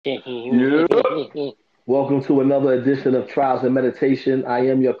Yeah. Welcome to another edition of Trials and Meditation. I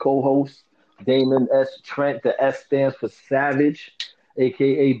am your co-host, Damon S. Trent. The S stands for Savage,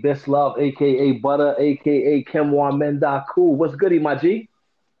 aka Best Love, aka Butter, aka Kimwan Mendaku. What's goody, my G?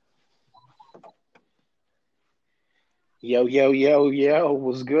 Yo, yo, yo, yo,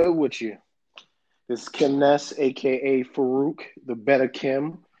 what's good with you? This is Kim Ness, aka Farouk, the better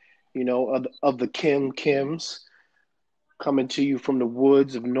Kim, of the Kims, coming to you from the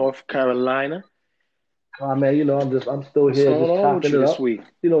woods of North Carolina. Man, I'm still What's here, going just on with chopping you it this up. week?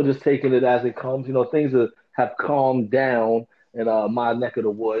 Just taking it as it comes. Things have calmed down in my neck of the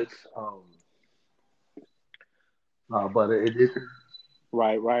woods. But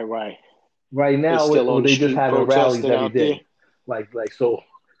Right. right They now, still on the they just street having rallies protesting every out there? day. So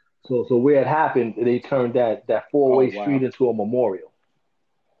where it happened, they turned that Oh, four-way street wow. into a memorial.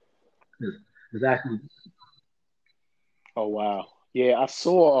 It's actually Oh, wow. Yeah, I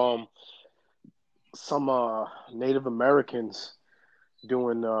saw some Native Americans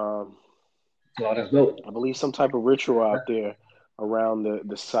doing, oh, that's dope. I believe, some type of ritual out there around the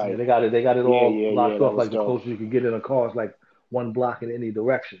Yeah, site. they got it Yeah, all yeah, yeah, blocked that off. was Like the dope. closest you can get in a car is like one block in any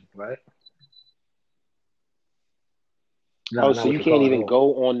direction, right? Oh, Not so with you your can't car at even all.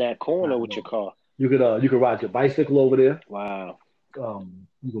 go on that corner with No. your car. You could ride your bicycle over there. Wow.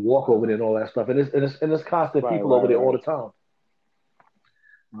 You can walk over there and all that stuff. And it's constant Right, people right, over there all right, the time.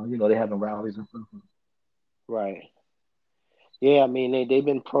 They having rallies and stuff. right. Yeah, I mean they've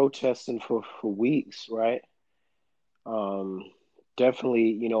been protesting for weeks, right? Um,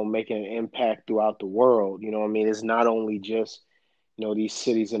 Definitely, making an impact throughout the world. I mean, it's not only just these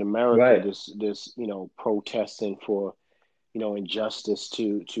cities in America. Right. This protesting for injustice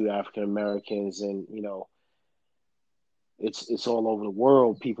to African Americans, and it's all over the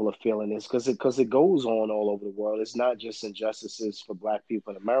world. People are feeling this because it goes on all over the world. It's not just injustices for Black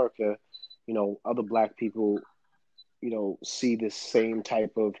people in America. Other Black people see this same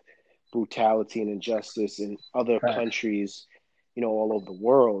type of brutality and injustice in other Facts. countries, all over the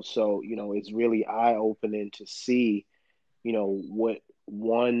world. So, it's really eye opening to see, what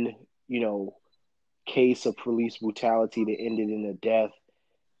one, case of police brutality that ended in a death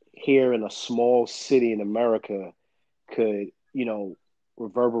here in a small city in America could,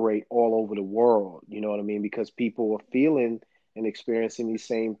 reverberate all over the world. You know what I mean? Because people are feeling and experiencing these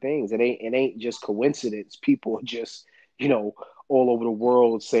same things. It ain't just coincidence. People are just, you know, all over the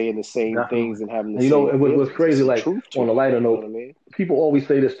world saying the same Definitely. things and having the And same what's feelings. It's crazy, some like truth on to a it. lighter You know what note, I mean? people always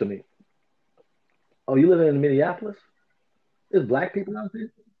say this to me. Oh, you living in Minneapolis? There's black people out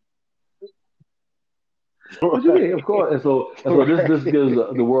there? What you mean? Of course. And so this Right. gives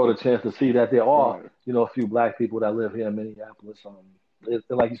the world a chance to see that there are, Right. a few black people that live here in Minneapolis.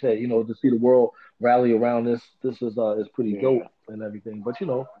 Like you said, to see the world rally around this is pretty dope Yeah. and everything. But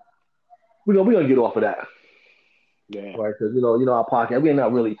we're gonna get off of that, Yeah. right? Because our podcast, we're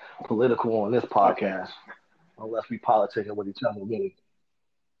not really political on this Okay. podcast unless we politicking with each other, really.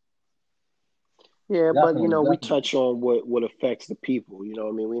 Yeah, but Definitely, we definitely. touch on what affects the people. You know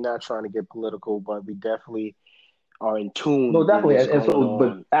what I mean? We're not trying to get political, but we definitely are in No, tune with definitely. what's And going so,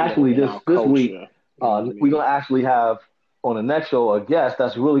 but on, actually, in this our this week, culture. You know what I we're mean? gonna actually have on the next show a guest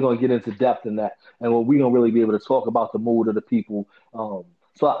that's really gonna get into depth in that, and we're gonna really be able to talk about the mood of the people.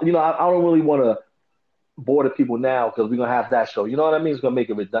 So I don't really want to bore the people now because we're gonna have that show. You know what I mean? It's gonna make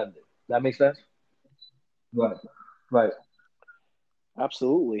it redundant. That makes sense? Right. Right.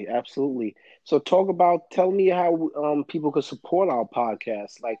 Absolutely, absolutely. So tell me how people could support our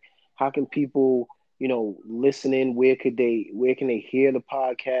podcast. Like, how can people, listen in? Where can they hear the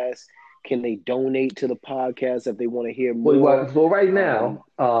podcast? Can they donate to the podcast if they want to hear more? So right Um, now,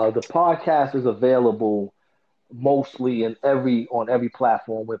 the podcast is available mostly in every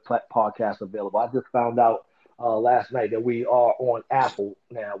platform with podcasts available. I just found out last night that we are on Apple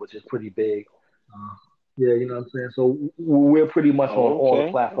now, which is pretty big. Uh, yeah, you know what I'm saying. So we're pretty much on oh, all the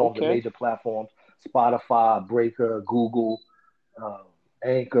okay, platforms, the okay, major platforms: Spotify, Breaker, Google, uh,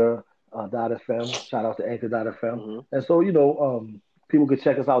 Anchor, .fm. Shout out to Anchor.fm. hmm And so people could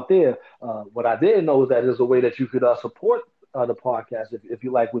check us out there. What I didn't know is that there's a way that you could support the podcast if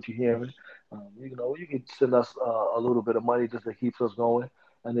you like what you're hearing. You can send us a little bit of money just to keep us going,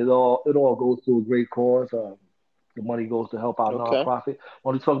 and it all goes to a great cause. The money goes to help our okay, nonprofit.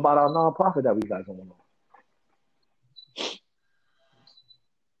 Want to talk about our nonprofit that we got going on?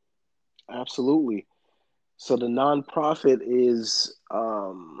 absolutely. So the nonprofit is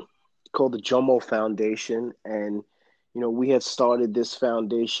called the Jomo Foundation, and we had started this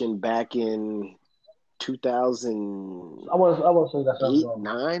foundation back in I want to say that something 2008,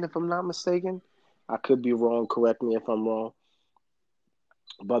 9, if I'm not mistaken. I could be wrong. Correct me if I'm wrong.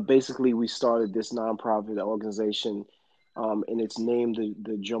 But basically, we started this nonprofit organization, and it's named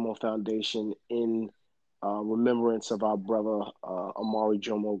the Jomo Foundation in remembrance of our brother Amari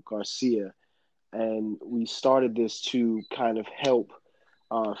Jomo Garcia. And we started this to kind of help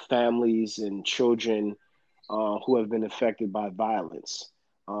families and children who have been affected by violence.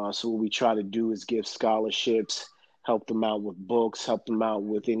 So what we try to do is give scholarships, help them out with books, help them out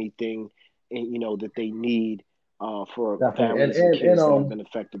with anything that they need for Definitely, families and kids that have been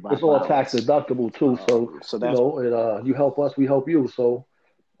affected by it's all tax violence. deductible too. So So that's you help us, we help you. So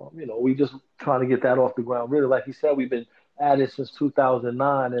we just trying to get that off the ground. Really, like you said, we've been at it since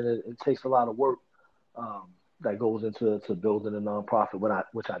 2009, and it takes a lot of work um, that goes into building a nonprofit.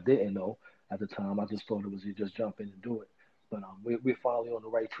 Which I didn't know at the time. I just thought it was you just jump in and do it. But we're finally on the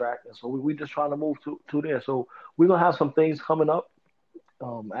right track, and so we just trying to move to there. So we're gonna have some things coming up.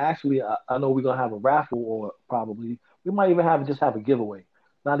 Actually, I know we're gonna have a raffle, or probably we might even have a giveaway.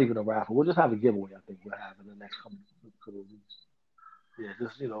 Not even a raffle. We'll just have a giveaway. I think we'll have in the next couple of weeks. Yeah,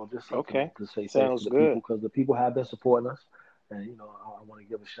 just something okay. to say thanks to Sounds the people, good. because the people have been supporting us, and I want to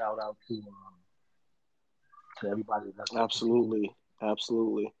give a shout out to everybody that's been supporting. Absolutely.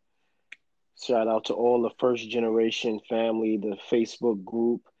 Absolutely. Shout out to all the first generation family, the Facebook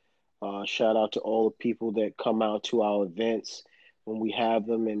group. Shout out to all the people that come out to our events when we have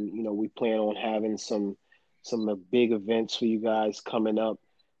them, and we plan on having some big events for you guys coming up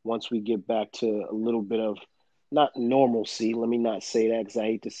once we get back to a little bit of not normalcy. Let me not say that because I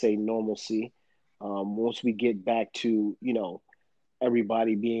hate to say normalcy. Once we get back to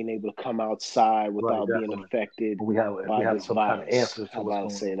everybody being able to come outside Right, without being definitely. affected But if we by have this some kind of virus. answers to How what's about I going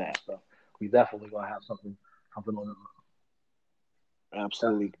say on and that? stuff, we definitely gonna have something on the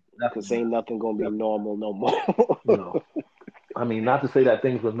Absolutely, definitely, because definitely, ain't nothing gonna be definitely. normal no You more. know, I mean, not to say that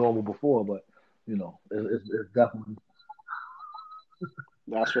things were normal before, but it's definitely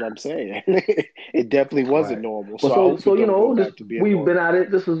That's what I'm saying. It definitely wasn't right. normal, But so I hope it don't go just back to being we've been normal. at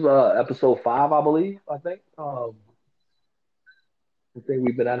it. This is episode 5, I believe. I think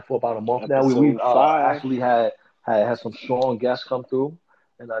we've been at it for about a month now. We've Episode 5. actually had some strong guests come through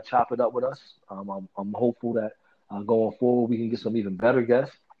and chop it up with us. I'm hopeful that going forward we can get some even better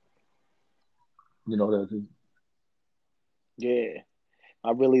guests. You know, Yeah,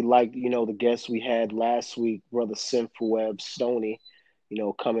 I really liked the guest we had last week, brother Sinful Web Stony.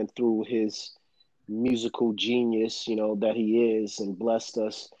 Coming through his musical genius, that he is, and blessed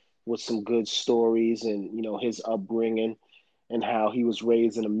us with some good stories and his upbringing and how he was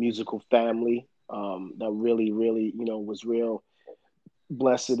raised in a musical family. That really, really, was real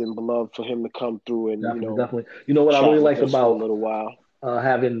blessed and beloved for him to come through and definitely, definitely. You know what I really chat with like us for a about little while.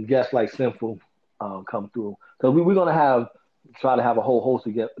 having guests like Sinful come through, because we're gonna try to have a whole host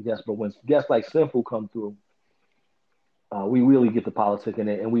of guests, but when guests like Sinful come through, we really get the politic in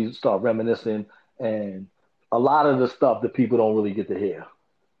it, and we start reminiscing, and a lot of the stuff that people don't really get to hear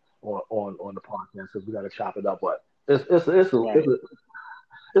on the podcast, because we got to chop it up. But Right.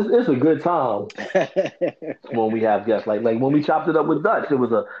 it's a good time when we have guests like when we chopped it up with Dutch. It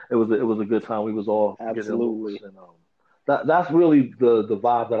was a good time. We was all getting loose, Absolutely. and that's really the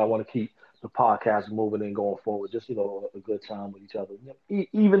vibe that I want to keep the podcast moving and going forward. Just a good time with each other.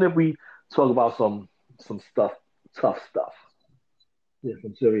 Even if we talk about some stuff, tough stuff, yeah,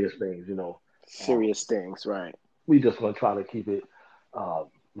 some serious things. Um, Serious things, right. we just gonna try to keep it uh,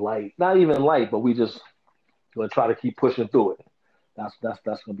 light, not even light, but we just gonna try to keep pushing through it. That's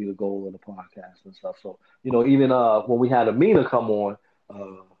gonna be the goal of the podcast and stuff. So even when we had Amina come on,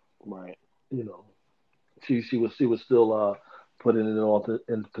 uh, Right. you know, she was still putting it all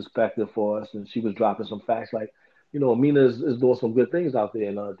in perspective for us, and she was dropping some facts like, Amina is doing some good things out there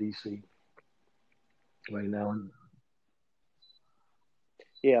in DC right now.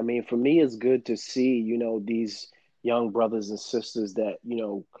 Yeah, I mean, for me, it's good to see, these young brothers and sisters that,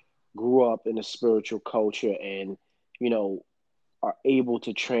 grew up in a spiritual culture and, you know, are able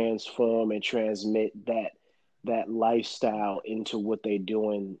to transform and transmit that lifestyle into what they're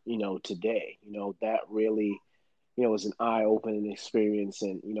doing, today. That really, is an eye-opening experience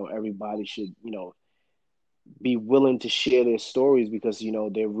and, everybody should, be willing to share their stories because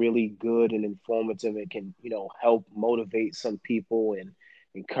they're really good and informative and can help motivate some people and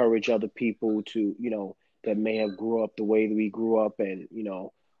encourage other people to that may have grew up the way that we grew up and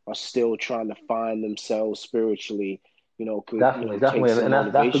are still trying to find themselves spiritually could Definitely, take definitely, some and that's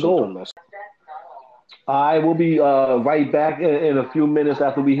the motivation goal. from those. I will be right back in a few minutes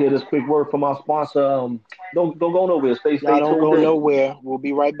after we hear this quick word from our sponsor. Don't go nowhere. Stay Y'all don't tuned go in. nowhere, we'll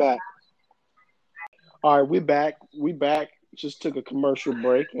be right back. All right, we back. Just took a commercial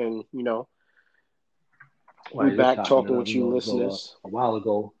break and We Right, just back chopping it talking up. with you, So listeners. a while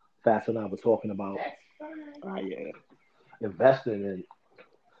ago, Fats and I were talking about Yeah. investing, and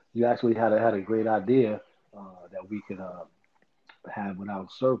you actually had a great idea that we could have with our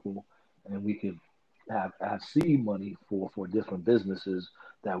circle, and we could have seed money for different businesses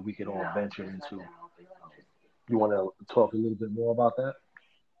that we could all venture into. You want to talk a little bit more about that?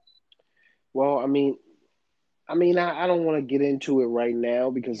 Well, I don't want to get into it right now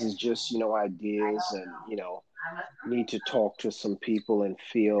because it's just, ideas and, need to talk to some people and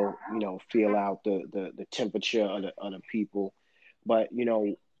feel out the temperature of the people. But,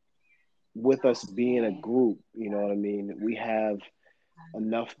 with us being a group, you know what I mean? We have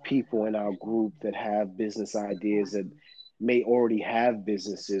enough people in our group that have business ideas that may already have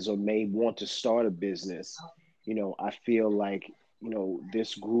businesses or may want to start a business. I feel like,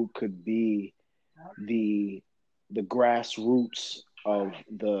 this group could be the the grassroots of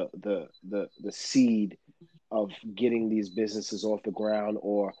the seed of getting these businesses off the ground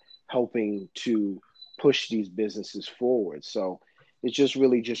or helping to push these businesses forward. So it's just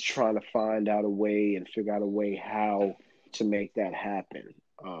really just trying to find out a way and figure out a way how to make that happen.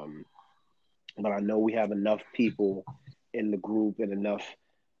 Um, but I know we have enough people in the group and enough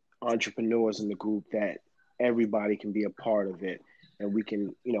entrepreneurs in the group that everybody can be a part of it, and we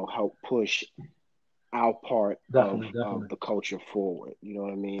can, help push our part of Definitely, definitely. the culture forward. You know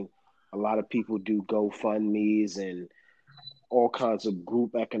what I mean? A lot of people do GoFundMe's and all kinds of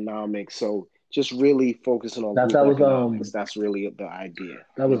group economics. So just really focusing on That group that was economics. That's really the idea.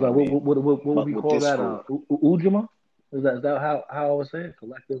 that You was know what I mean? what would But we with call this that? group, Ujima? Is that how I would say it?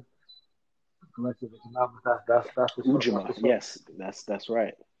 Collective economics. That's what's up. That's Ujima, what's up. yes, that's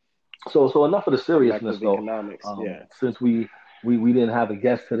right. So enough of the seriousness Collective though. economics, yeah. Since we didn't have a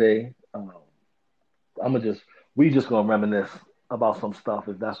guest today, I'm gonna just we just gonna reminisce about some stuff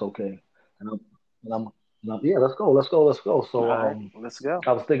if that's okay. And I'm, yeah, let's go. All So right, let's go.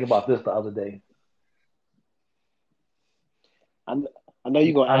 I was thinking about this the other day. I, I know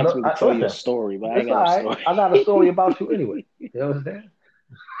you're gonna I ask know. me to tell you a Listen, story, but I ain't it's got all no right. story. I got a story about you anyway. You understand?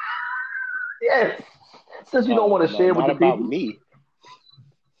 Yes. Since you don't want Oh to no, share with not the about people, me.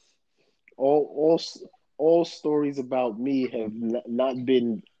 All stories about me have not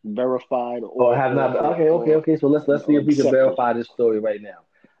been verified or have not. Okay, okay, okay. So let's see or if we can accepted. verify this story right now.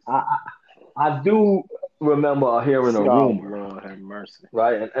 I I do remember hearing a Oh rumor, Lord, have mercy.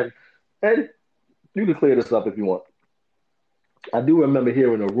 right? And you can clear this up if you want. I do remember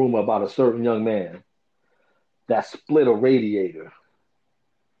hearing a rumor about a certain young man that split a radiator.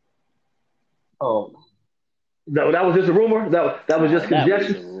 Oh, that was just a rumor. That was just That was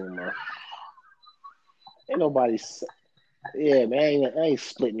conjecture. a rumor. Ain't nobody. Yeah, man, I ain't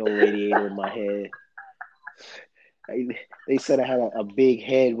splitting no radiator in my head. I, they said I had a big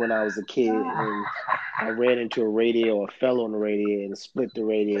head when I was a kid, and I ran into a radiator or fell on the radiator and split the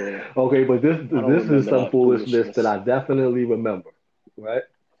radiator. Okay, but I don't this is remember some that foolishness that foolishness. I definitely remember. Right?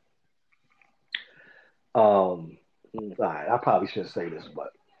 All Mm. right, I probably shouldn't say this,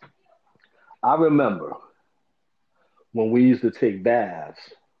 but I remember when we used to take baths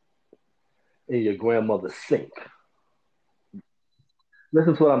in your grandmother's sink.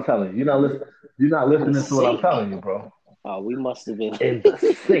 Listen to what I'm telling you. You're not In the listening to what I'm sink. telling you, bro. We must have been. In the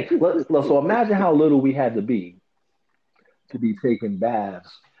sink. So imagine how little we had to be taking baths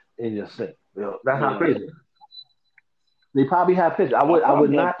in your sink. That's how Yeah, crazy. They probably have pictures. I I would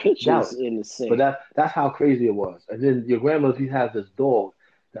probably not have doubt pictures it. in the But sink. that's how crazy it was. And then your grandmother, she had this dog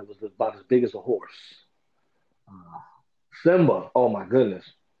that was about as big as a horse. Simba. Oh my goodness.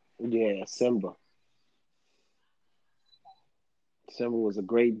 Yeah, Simba. Simba was a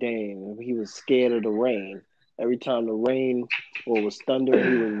great Dane. He was scared of the rain. Every time the rain or was thundering,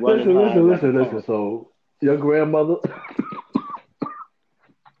 he was running hide like a Listen. punk. So your grandmother,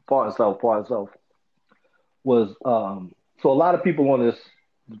 part self, was so a lot of people on this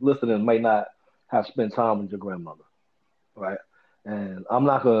listening might not have spent time with your grandmother, right? And I'm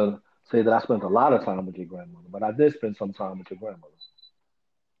not gonna say that I spent a lot of time with your grandmother, but I did spend some time with your grandmother,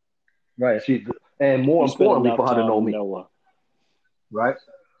 right? And more You spent importantly enough for her to time know with me, Noah. right?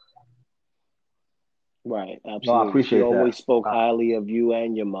 Right, No, I absolutely. She appreciate that. always spoke highly of you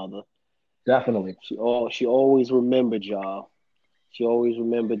and your mother. Definitely. She always remembered y'all. She always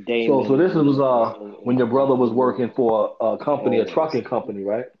remembered So Damon this was when your brother was and you. working for a company, a Always. trucking company,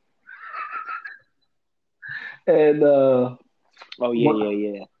 right? And Oh yeah, one, yeah,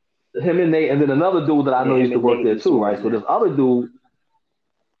 yeah. him and Nate, and then another dude that I Yeah, know him used to and work Nate there used to too, work right? So this there. other dude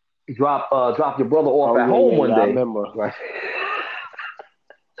drop your brother off Oh at yeah, home yeah, one yeah. I day, remember. right?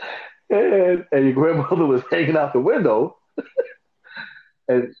 And your grandmother was hanging out the window,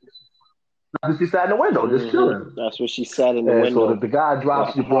 and She sat in the window, just chilling. That's what she sat in the And so window the guy for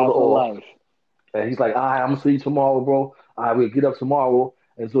drops your brother half her off, life. and he's like, "All right, I'm gonna see you tomorrow, bro. All right, we'll get up tomorrow."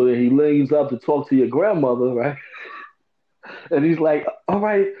 And so then he leans up to talk to your grandmother, right? And he's like, all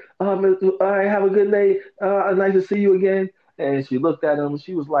right, have a good day. Nice to see you again." And she looked at him. And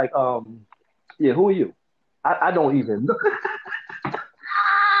she was like, yeah, who are you? I don't even know.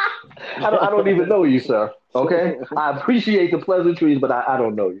 I don't even know you, sir. Okay, I appreciate the pleasantries, but I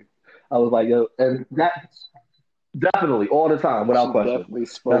don't know you. I was like, yo, and that definitely all the time, without She question. definitely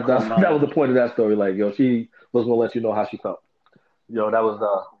spoke her That was mind. the point of that story. Like, yo, she was gonna let you know how she felt. Yo, that was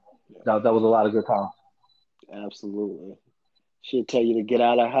a lot of good time. Absolutely. She'll tell you to get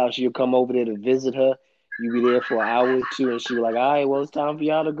out of the house. You'll come over there to visit her. You be there for an hour or two, and she'll be like, "All right, well, it's time for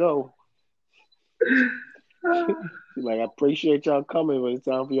y'all to go." She's like, "I appreciate y'all coming, but it's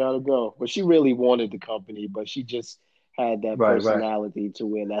time for y'all to go." But she really wanted the company, but she just had that Right, right. personality to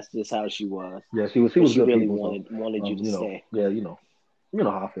where that's just how she was. Yeah, she But was she good really people. So, wanted you to you know, stay. yeah, you know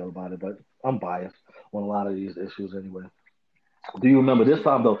how I feel about it. But I'm biased on a lot of these issues anyway. Do you remember this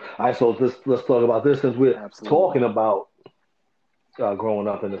time though? All right, so let's talk about this since we're Absolutely. talking about growing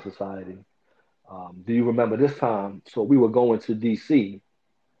up in a society. Do you remember this time? So we were going to DC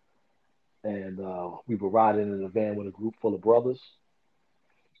and we were riding in a van with a group full of brothers.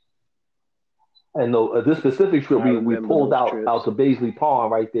 And this specific trip, I we remember pulled those out trips. to Baisley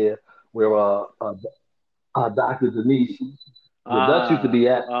Pond right there, where Dr. Denise, where Dutch used to be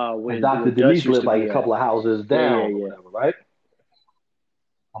at, and Where Dr. Dutch Denise used lived to like be a at. couple of houses Yeah, yeah, down or yeah. whatever, right?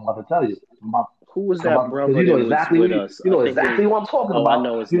 I'm about to tell you. Who was I'm that about because brother that was with us? you I know think it was. exactly what I'm talking Oh, I about.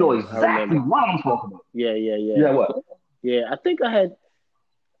 know his You know name. I exactly remember. what I'm talking about. Yeah, yeah, yeah, Yeah, what? yeah. I had.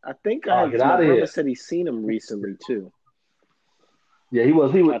 Get My out of brother here. said he's seen him recently too. Yeah, he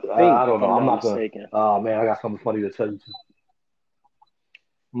was. I think, I don't if know. I'm I'm not not gonna. mistaken. Oh man, I got something funny to tell you too.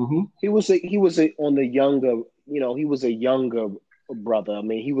 Hmm. On the younger. He was a younger brother. I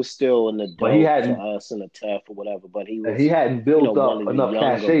mean, he was still an But he adult to hadn't us and a tough or whatever. But he and he was, hadn't built one up of the enough younger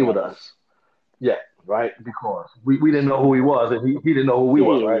cachet with brothers. us yet, right? Because we didn't know who he was, and he didn't know who we Yeah,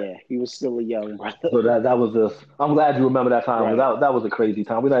 were, yeah, right? yeah. He was still a young brother. So that was just. I'm glad you remember that time because Right. that was a crazy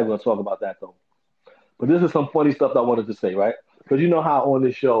time. We're not even gonna talk about that though. But this is some funny stuff I wanted to say, right? Because you know how on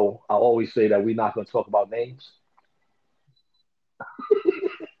this show I always say that we're not gonna talk about names.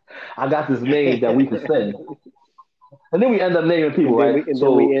 I got this name that we could say, and then we end up naming people, right? And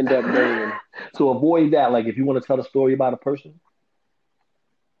then we So end up naming. to avoid that, like if you want to tell a story about a person,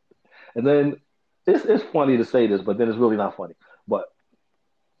 and then it's funny to say this, but then it's really not funny. But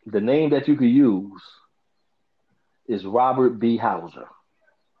the name that you could use is Robert B. Hauser,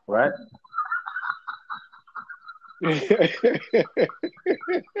 right?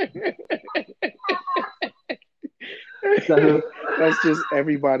 That's That's just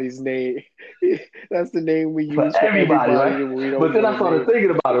everybody's name. That's the name we for use for everybody, everybody right? that we don't But then want I to started name. thinking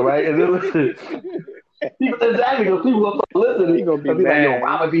about it, right? And then listen, exactly because people gonna start listening He gonna be and be like, "Yo, mad. He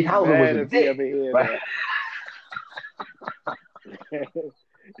Robert gonna B. be Hauser was mad a if he dick," ever hear right? that.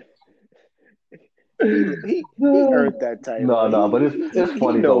 He earned that title. No, no, but it's He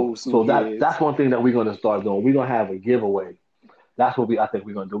funny though. knows who So he is. that's one thing that we're gonna start doing. We're gonna have a giveaway. That's what I think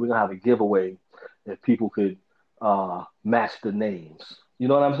we're gonna do. We're gonna have a giveaway if people could match the names. You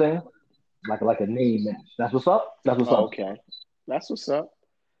know what I'm saying? Like a name match. That's what's up. That's what's Oh, up. okay, that's what's up.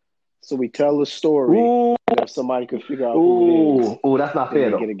 So we tell a story, Ooh, and if somebody could figure out who it is, ooh. That's not then fair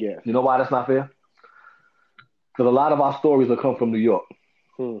they though. get a gift. You know why that's not fair? Because a lot of our stories will come from New York,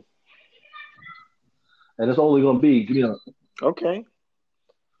 Hmm. and it's only gonna be Okay.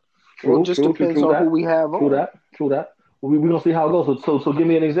 Well, it true, just true, true, depends true on who that, we have true on. that, true that. We're gonna see how it goes. So give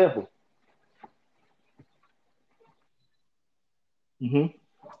me an example. Hmm.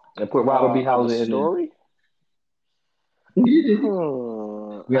 And put Robert B. Of a Hauser in there. story.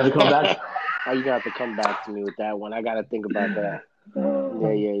 Hmm. We have to come back. Oh, you got to come back to me with that one. I got to think about that. Yeah,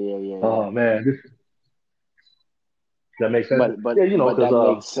 yeah, yeah, yeah, yeah. Oh man, that makes sense. Yeah, But because that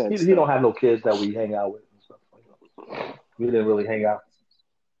makes sense he don't though. have no kids that we hang out with and stuff. We didn't really hang out.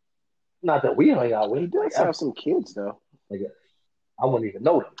 Not that we hang out He with, like does have ever. some kids though. Like I wouldn't even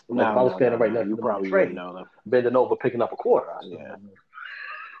know them. Like if No, I was no, no, standing right no. next to You them on the probably wouldn't train, know bending over picking up a quarter, I still them. wouldn't know.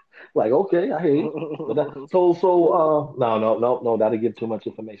 Like okay, I hear you. But that Yeah. no no that'll give too much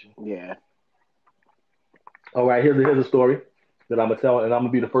information. Yeah. All right, here's a story that I'm gonna tell, and I'm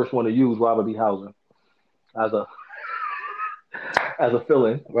gonna be the first one to use Robert B. Hauser as a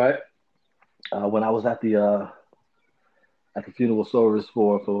fill-in, right? When I was at the funeral service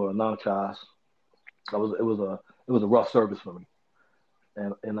for Namchas, I was it was a rough service for me,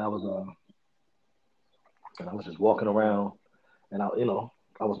 and I was just walking Hmm. around, and I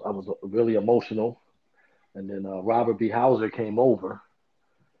I was really emotional, and then Robert B. Hauser came over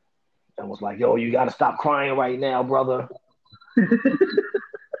and was like, "Yo, you got to stop crying right now, brother."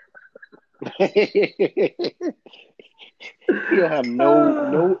 He don't have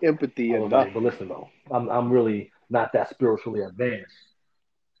no I empathy or was like, "But nothing. listen though, I'm really not that spiritually advanced.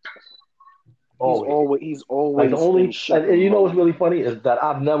 He's Always, always he's like the always in only, shepherd and you know what's mode. really funny is that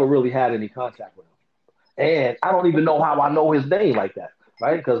I've never really had any contact with him, and I don't even know how I know his name like that,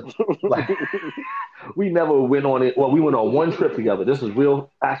 right? Because like we never went on it. Well, we went on one trip together. This is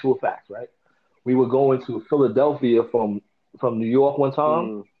real, actual facts, right? We were going to Philadelphia from New York one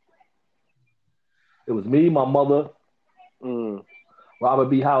time. mm, It was me, my mother, mm, Robert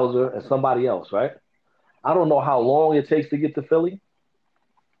B. Hauser, and somebody else, right? I don't know how long it takes to get to Philly.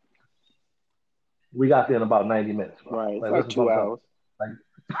 We got there in about 90 minutes, bro. right. It's Like, this like is what two I'm telling hours. you. Like,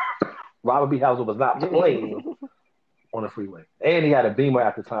 Robert B. Hauser was not playing on the freeway, and he had a Beamer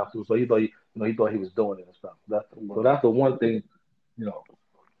at the time too, so he thought he thought he was doing it and stuff. So Right. that's the one thing, you know,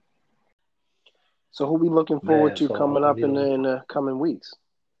 So who we looking forward man. to So coming up you know, in the coming weeks?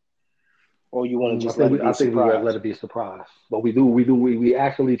 Or you want to just let it be I a think we gotta let surprise? it be a surprise, but we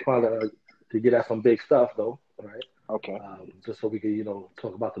actually trying to get at some big stuff though, right? Okay. Just so we can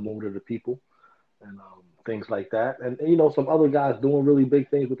talk about the movement of the people and things like that, and some other guys doing really big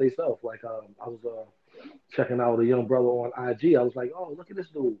things with themselves. Like I was checking out a young brother on IG. I was like, oh, look at this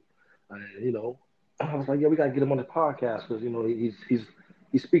dude. And, I was like, yeah, we got to get him on the podcast because,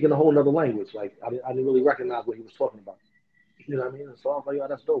 he's speaking a whole nother language. Like, I didn't really recognize what he was talking about. You know what I mean? And so I was like, yeah,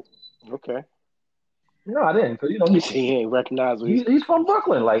 that's dope. Okay. No, I didn't because, He ain't recognize he's from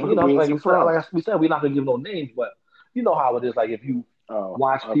Brooklyn. Like, where's like he you said, from? we said, we're not going to give no names, but you know how it is. Like, if you Oh,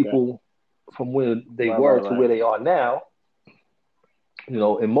 watch okay. people from where they Right, were right, to right. where they are now,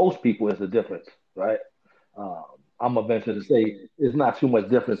 in most people, it's a difference, right? Um, I'm gonna venture to say it's not too much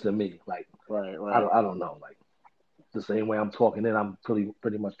difference in me. Like Right, right. I don't know. Like the same way I'm talking then, I'm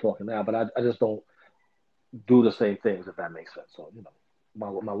pretty much talking now. But I just don't do the same things if that makes sense. So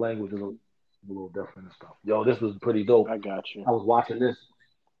my language is a little different and stuff. Yo, this was pretty dope. I got you. I was watching this.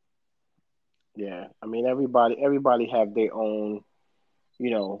 Yeah. I mean everybody have their own,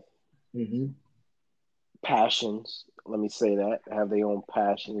 you know, Hmm. passions. Let me say that. Have their own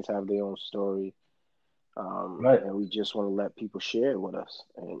passions, have their own story. Right. And we just want to let people share it with us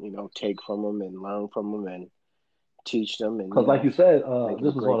and, take from them and learn from them and teach them and, Because like you said, make it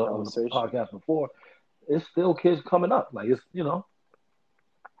a this was great on a conversation. podcast before. It's still kids coming up. Like it's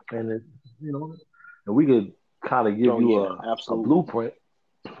and it, and we could kind of give Oh you yeah, a absolutely. blueprint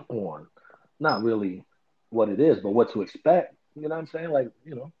on not really what it is, but what to expect. You know what I'm saying? Like,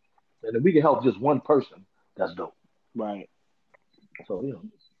 and if we can help just one person, that's dope. Right. So,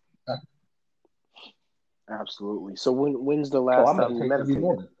 Absolutely. So when's the so I last time you meditate every meditated?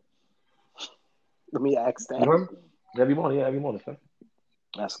 morning. Let me ask You that. heard me? Every morning, yeah, every morning, sir.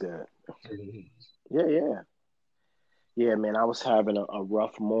 That's good. Mhm. Yeah, yeah. Yeah, man, I was having a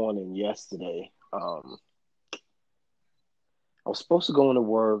rough morning yesterday. I was supposed to go into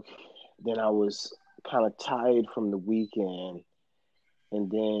work, then I was kind of tired from the weekend, and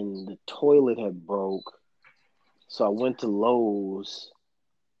then the toilet had broke. So I went to Lowe's,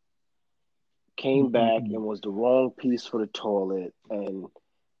 came back Mm-mm-mm. and was the wrong piece for the toilet. And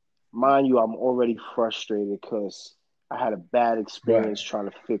mind you, I'm already frustrated because I had a bad Right. experience trying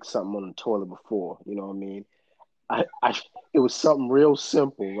to fix something on the toilet before. You know what I mean? I it was something real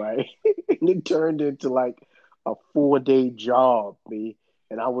simple, right? And it turned into like a 4 day job, me.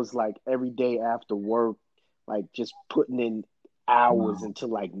 And I was like every day after work, like just putting in hours Wow. until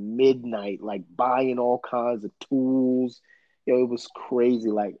like midnight, like buying all kinds of tools. It was crazy.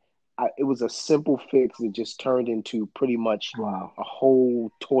 Like it was a simple fix that just turned into pretty much Wow. a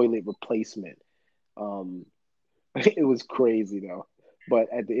whole toilet replacement. Um, it was crazy though. But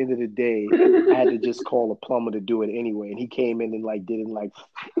at the end of the day, I had to just call a plumber to do it anyway, and he came in and like did it in like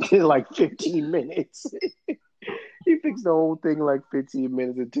did it in like 15 minutes. He fixed the whole thing in like 15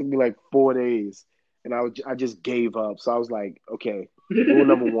 minutes. It took me like 4 days, and I just gave up. So I was like, okay, rule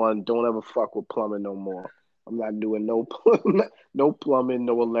number one: don't ever fuck with plumbing no more. I'm not doing no plumbing,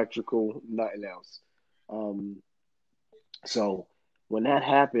 no electrical, nothing else. Um, so when that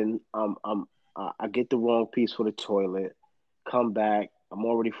happened, I get the wrong piece for the toilet. Come back, I'm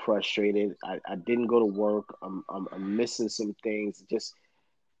already frustrated. I didn't go to work. I'm missing some things. Just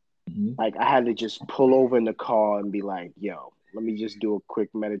Mhm. like I had to just pull over in the car and be like, "Yo, let me just do a quick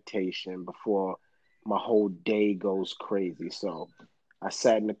meditation before my whole day goes crazy." So I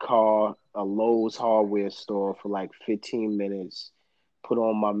sat in the car, a Lowe's hardware store for like 15 minutes, put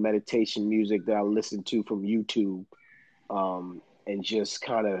on my meditation music that I listened to from YouTube, and just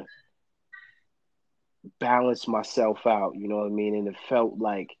kind of balance myself out. You know what I mean? And it felt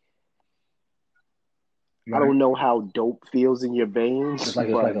like, I Right. don't know how dope feels in your veins, It's but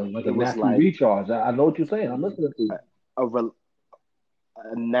like it a was natural like recharge. I know what you're saying. I'm listening to you. a, re-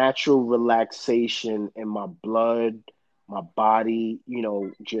 a natural relaxation in my blood, my body,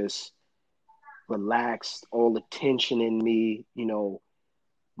 just relaxed, all the tension in me,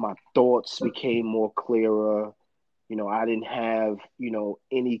 my thoughts became more clearer. I didn't have,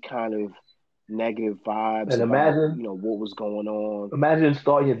 any kind of negative vibes And about, imagine what was going on. imagine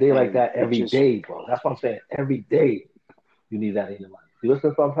starting your day like And that it every just, day, bro. That's what I'm saying. Every day you need that in your life. You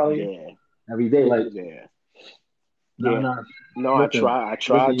listen to what I'm telling you? yeah, Every day, like yeah, nah, yeah. nah. No, I Listen, try. I listen,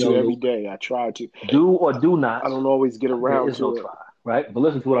 try to young every Luke. day. I try to. Do or do not. I don't always get There around is no to it. try, right? But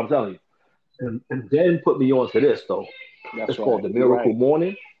listen to what I'm telling you. And then put me on to this though. That's It's called right. the You're Miracle right.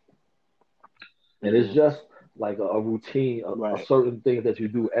 Morning, and it's Hmm. just like a routine, a Right. certain thing that you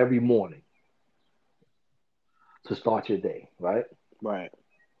do every morning to start your day, right? Right.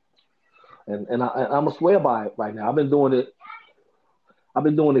 I'm gonna swear by it right now. I've been doing it. I've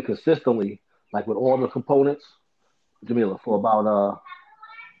been doing it consistently, like with all the components, Jamila, for about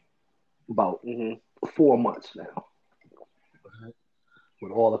Hmm. 4 months now,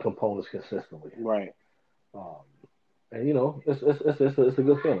 with all the components consistently. Right. Um, and it's a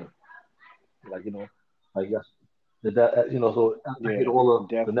good feeling. Like like yes, so I get Yeah. all the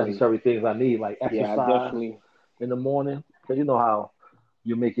Definitely. necessary things I need, like Yeah. I exercise definitely. in the morning. Because you know how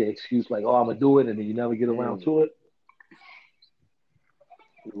you make your excuse like, oh, I'm gonna do it, and then you never get around Mm, to it.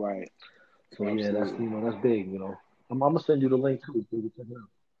 right. So yeah, Absolutely. that's big. I'm gonna send you the link too, so you can check it out.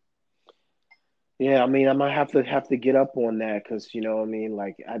 Yeah. I mean, I might have to get up on that because what I mean.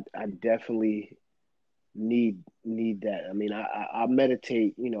 Like, I definitely need that. I mean, I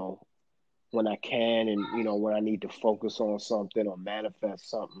meditate. When I can, and when I need to focus on something or manifest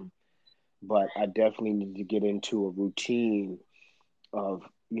something. But I definitely need to get into a routine of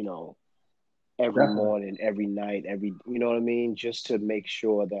every Definitely. morning, every night, you know what I mean, just to make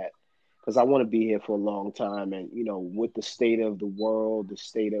sure that, because I want to be here for a long time, and with the state of the world, the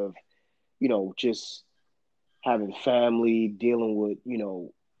state of just having family, dealing with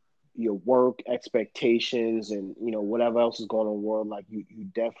your work expectations, and whatever else is going on in the world, like you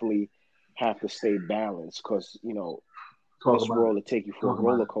definitely have to stay balanced because Talk this about it. world will take you for a Talk about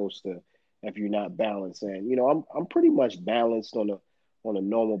roller it. coaster if you're not balanced. And I'm pretty much balanced on a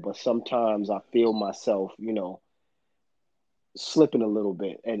normal, but sometimes I feel myself, slipping a little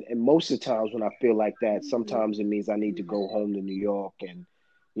bit. And most of the times when I feel like that, sometimes it means I need to go home to New York and,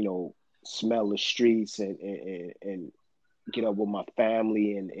 you know, smell the streets and get up with my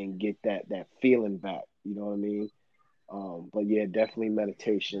family and get that feeling back. You know what I mean? But yeah, definitely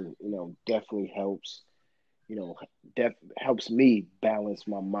meditation, definitely helps, helps me balance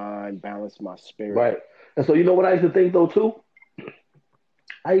my mind, balance my spirit. Right. And so you know what I used to think though too.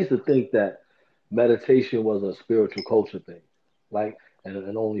 I used to think that meditation was a spiritual culture thing, like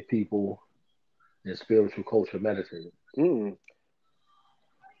and only people in spiritual culture meditated. Mm.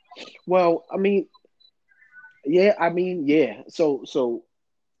 Well, I mean, yeah, yeah. So Definitely,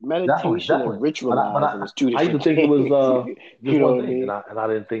 meditation and definitely. ritualizing is two I used to different think it was things. just You know one what I thing, mean? and I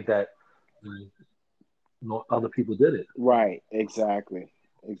didn't think that other people did it. Right. Exactly.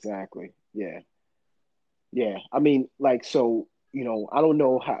 Exactly. Yeah. Yeah. I mean, like, so, I don't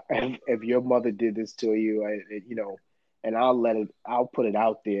know how if your mother did this to you, and I'll put it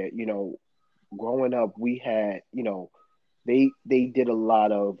out there. Growing up, we had, they did a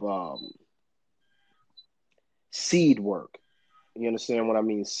lot of seed work. You understand what I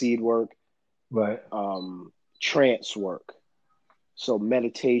mean? Seed work, Right. um, trance work. So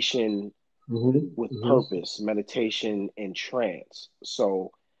meditation with Hmm. purpose, meditation and trance.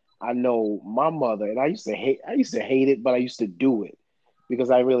 So I know my mother, and I used to hate it, but I used to do it because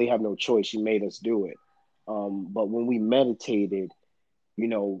I really have no choice. She made us do it. But when we meditated,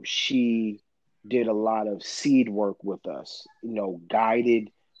 she did a lot of seed work with us, guided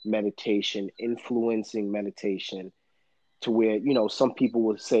meditation, influencing meditation to where, some people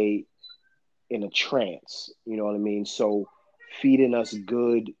would say in a trance, you know what I mean? So feeding us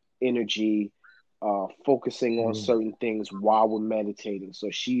good energy, focusing on Hmm. certain things while we're meditating. So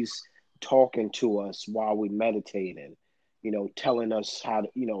she's talking to us while we're meditating, telling us how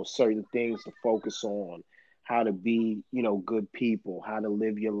to, certain things to focus on, how to be, good people, how to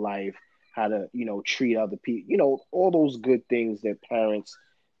live your life, how to, treat other people, all those good things that parents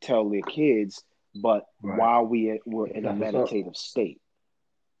tell their kids, but Right. while we were in a That's what's up. meditative state.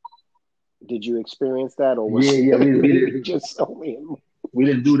 Did you experience that, or Yeah, was yeah. it maybe just only We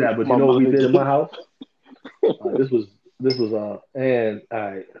didn't do that, but you my know what we mother did in my did? house? This was this was and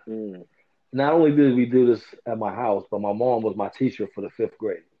I Mm, not only did we do this at my house, but my mom was my teacher for the fifth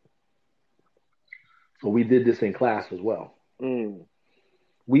grade, so we did this in class as well. mm.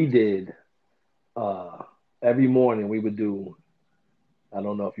 We did uh every morning we would do. I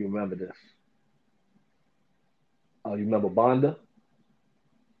don't know if you remember this. You remember Bonda?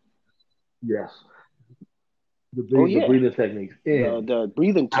 Yes. Oh The yeah, breathing techniques in, the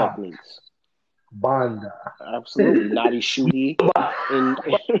breathing out, techniques. Banda. Absolutely, Nadi Shuti in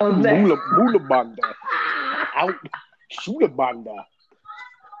Boy, Mula Banda out Shula Banda.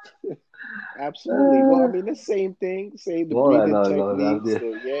 Absolutely. Well, I mean, the same thing. Same the that breathing no, techniques.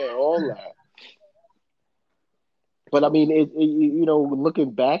 Yeah, all that. But I mean,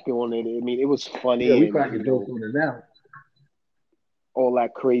 looking back on it, I mean, it was yeah, funny we and cracking jokes on it now. all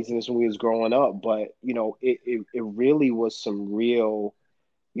that craziness when we was growing up. But it really was some real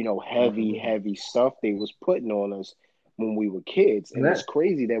heavy, Absolutely. heavy stuff they was putting on us when we were kids. And And it's that,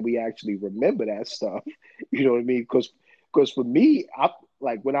 crazy that we actually remember that stuff. You know what I mean? Because for me, I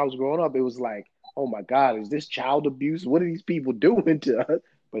like when I was growing up, it was like, oh my God, is this child abuse? What are these people doing to us?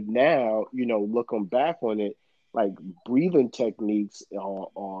 But now, looking back on it, like breathing techniques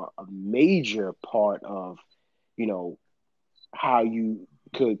are a major part of, you know, how you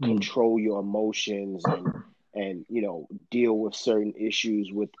could mm, control your emotions and deal with certain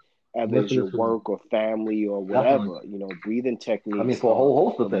issues with whether it's listening your to work or family or definitely. whatever. Breathing I mean, techniques for a are whole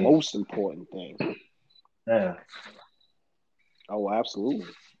host the of things. most important thing. Yeah, Oh,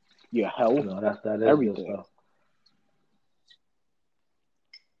 absolutely. Your health, that is good everything. stuff.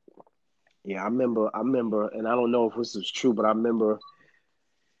 Yeah, I remember, and I don't know if this is true, but I remember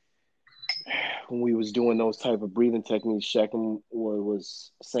when we was doing those type of breathing techniques, Shekim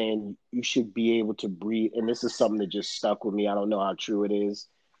was saying you should be able to breathe, and this is something that just stuck with me. I don't know how true it is.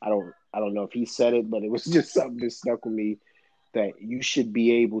 I don't know if he said it, but it was just something that stuck with me that you should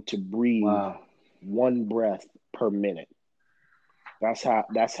be able to breathe Wow. one breath per minute. That's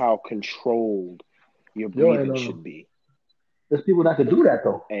how controlled your Yo, and breathing should be. there's people that could do that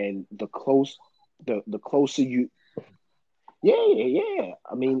though. And the closer you yeah, yeah, yeah.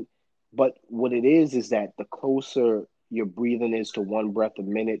 I mean, but what it is that the closer your breathing is to one breath a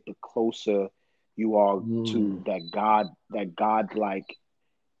minute, the closer you are Mm, to that God-like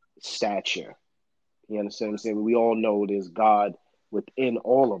stature. You understand what I'm saying? We all know there's God within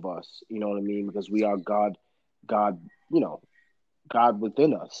all of us. You know what I mean? Because we are God, you know, God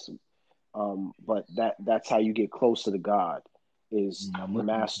within us. But that's how you get closer to God is I'm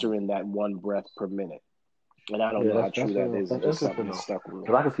listening to you. mastering that one breath per minute. And I don't Yeah, know how true that is. It's that's just something interesting that though, stuck with me.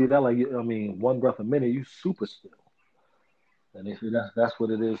 because I can see that. Like, I mean, one breath a minute, you super still, and they say that's what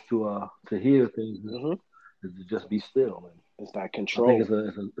it is to hear things Hmm. is to just be still. And It's that I think control.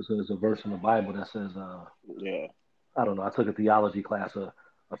 it's a verse in the Bible that says, Yeah. I don't know. I took a theology class a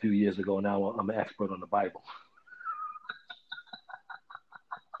few years ago. Now I'm an expert on the Bible.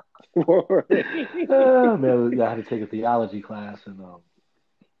 Man, yeah, I had to take a theology class, and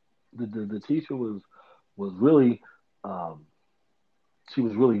the teacher was really um, she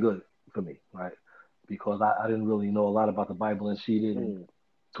was really good for me, right? Because I didn't really know a lot about the Bible, and she didn't Mm,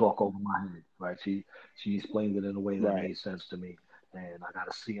 talk over my head, right? She explained it in a way that right. made sense to me, and I got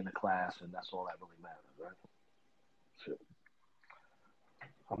a C in the class, and that's all that really matters, right? So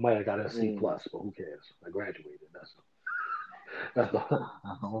I might have got a C Mm. plus, but who cares? I graduated. That's the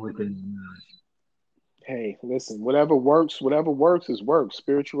only thing that matters. Hey, listen, whatever works is works.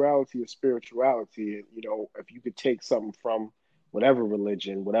 Spirituality is spirituality. And, if you could take something from whatever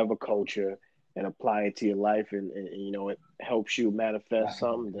religion, whatever culture, and apply it to your life and it helps you manifest Definitely,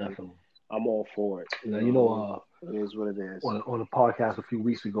 something, then definitely. I'm all for it. You Now, know you what I mean? know, It is what it is. on a podcast a few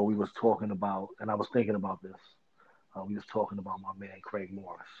weeks ago, we was talking about, and I was thinking about this. We was talking about my man Craig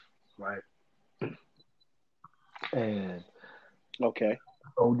Morris, right? And Okay.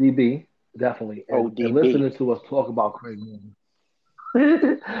 ODB, definitely, and ODB. listening to us talk about Craig Morris,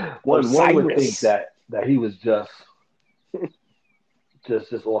 one would think Osiris. that he was just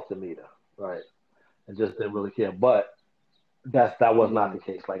off the meter, right, and just didn't really care. But that was not the Mm,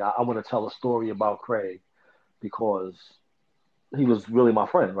 case. Like I want to tell a story about Craig because he was really my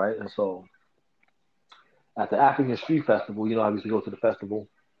friend, right? And so at the African Street Festival, I used to go to the festival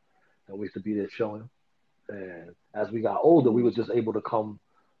and we used to be there showing. And as we got older, we mm. was just able to come,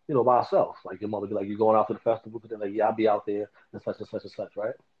 by ourselves. Like your mother be like, "You going out to the festival today?" Like, "Yeah, I'll be out there," and such and such,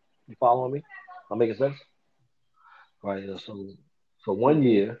 right? You following me? I'm making sense, right? And so one Hmm.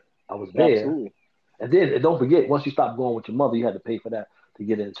 year I was there, Absolutely. and then and don't forget, once you stopped going with your mother, you had to pay for that to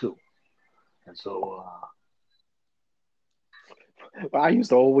get in too. And so I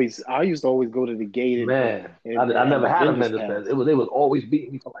used to always go to the gate Man, I and never the had a vendors vendor's pass. pass. They was always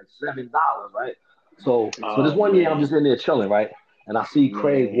beating me for like $7, right? So this Oh one year I'm man, just in there chilling, right? And I see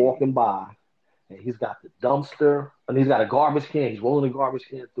Craig man. walking by, and he's got the dumpster, and he's got a garbage can. He's rolling the garbage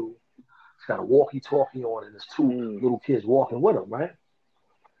can through. He's got a walkie-talkie on, and there's two Mm, little kids walking with him, right?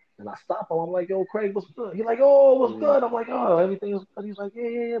 And I stop him. I'm like, "Yo, Craig, what's good?" He's like, "Oh, what's mm. good?" I'm like, "Oh, everything is good." He's like, "Yeah,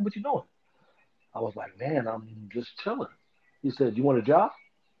 yeah, yeah. What you doing?" I was like, "Man, I'm just chilling." He said, "You want a job?"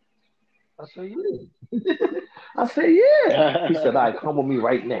 I said, "Yeah." I said, "Yeah." He said, "All right, come with me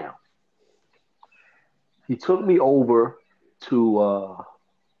right now." He took me over to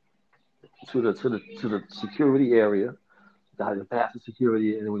the security area. Got him past the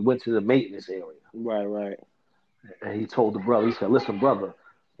security, and then we went to the maintenance area. Right, right. And he told the brother, he said, "Listen, brother,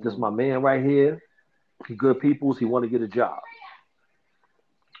 this is Mm. my man right here. He good peoples. He want to get a job."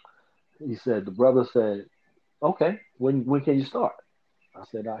 He said, the brother said, "Okay, when can you start?" I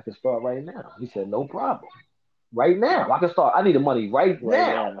said, "I can start right now." He said, "No problem. Right now. I can start. I need the money right Right now."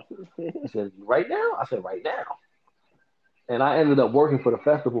 now. He said, "Right now?" I said, "Right now." And I ended up working for the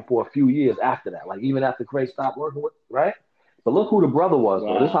festival for a few years after that. Like even after Craig stopped working with, right? But look who the brother was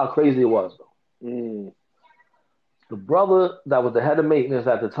though. This is how Wow. crazy it was though. Mm. The brother that was the head of maintenance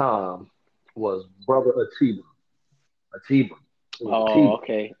at the time was brother Atiba. Atiba. It was Oh, Atiba.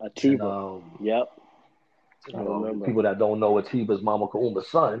 okay. And Atiba. Yep, I remember. people that don't know, Atiba's Mama Kauma's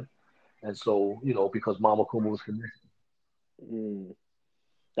son. And so, because Mama Kuma was connected. Mm.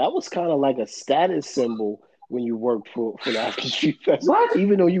 That was kind of like a status symbol when you worked for the African Street Festival. What?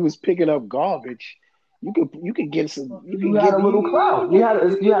 Even though you was picking up garbage, you could get some. You You could had get a little you clout. get You get had a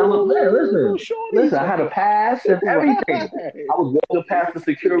little man. little Listen. shorties I with had a you. pass and everything. Right. I was walking past the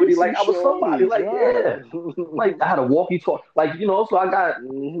You get security some like I was somebody. shorties, Like right? yeah, like I had a walkie-talkie. Like so I got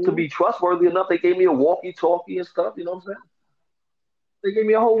to Hmm. be trustworthy enough. They gave me a walkie-talkie and stuff. You know what I'm saying? They gave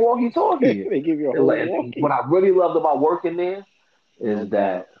me a whole walkie-talkie. They give you a whole And what walkie. I really loved about working there No is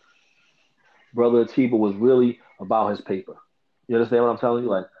that doubt. Brother Atiba was really about his paper. You understand what I'm telling you?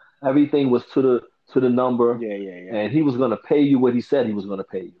 Like everything was to the number, Yeah, yeah, yeah. and he was going to pay you what he said he was going to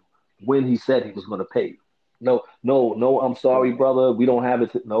pay you when he said he was going to pay you. No, no, no. I'm sorry, Right. brother. We don't have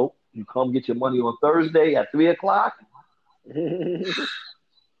it. No, you come get your money on Thursday at 3 o'clock.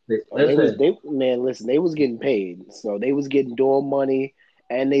 Oh, they was Listen, they man, listen, they was getting paid. So they was getting door money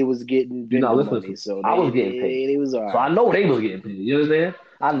and they was getting you're not vendor listening to money. me. So I they was getting paid, they was all so I right. know they was getting paid. You understand?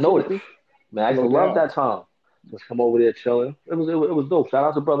 I know it. Man, I used to No love doubt. that time. Just come over there chilling. It was dope. Shout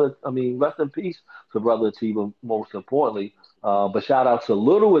out to brother. I mean, rest in peace to brother Atiba. Most importantly, but shout out to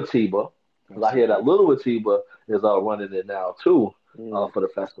little Atiba because I That's hear it. that little Atiba is running it now too Mm. for the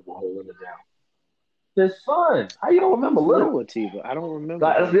festival, holding it down. His son. How you don't remember Who's little? Little Atiba? I don't remember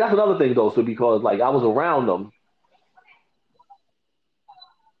him. That's another thing though. So because like I was around him,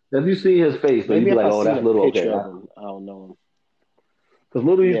 if you see his face though, you'd Maybe be if like, I oh, seen that's a little. Okay, picture of him, I don't know him. because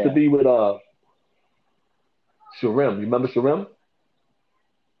little used to Yeah. be with Sharim. You remember Sharim?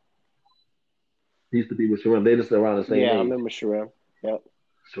 He used to be with Sharim. They just around the same Yeah, I age. remember Sherelle. Yep.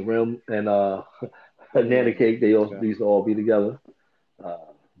 Sharim and Nana Mm. Cake, they Okay. used to all be together. Uh,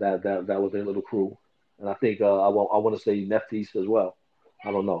 that was their little crew. And I think I want to say Neftis as well.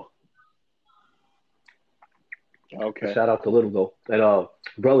 I don't know. But Okay. shout out to Little though. And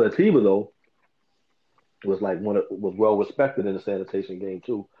brother Atiba though was like was well respected in the sanitation game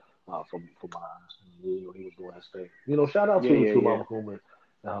too. From my understanding, he was doing his thing. Shout out Yeah, yeah, to yeah. Mama Kuma and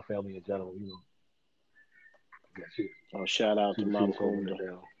her family in general. Yeah, Oh, shout out to she Mama was holding it Kunda.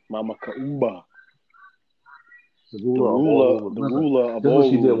 down. Mama Kaumba. The The ruler of all ruler rulers. the Listen, ruler of this is what all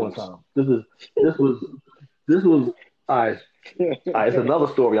she did one rulers. time. This was all right. All right, it's another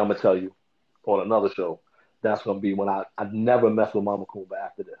story I'm gonna tell you on another show. That's gonna be when I never mess with Mama Kumba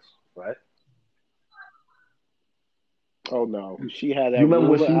after this, right? Oh no. She had You that remember when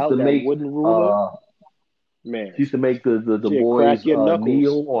ruler out, that wooden ruler. uh Man, she used to make the she'd crack boys your knuckles.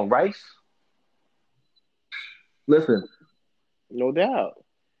 kneel on rice? Listen, No doubt.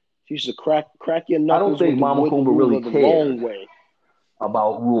 She used to crack your I don't knuckles think with the Mama wooden Kumba really ruler the cared wrong way.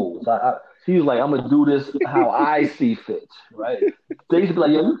 about rules. She was like, I'm gonna do this how I see fit, right? They used to be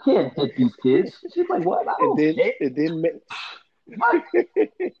like, yo, you can't hit these kids. She's like, what? I and don't then care. and then What?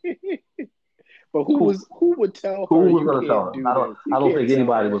 but Who who would tell who her was you gonna tell can't her? do this? You I don't can't think tell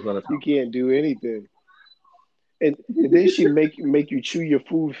anybody her was gonna you tell can't do anything. And then she make you chew your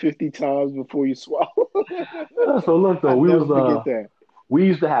food 50 times before you swallow. her. So look I though, never forget that. we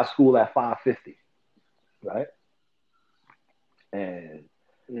used to have school at 5:50, right? And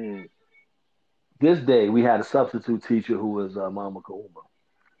Mm, this day we had a substitute teacher who was Mama Kauma,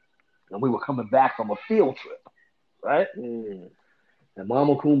 and we were coming back from a field trip, right? mm. And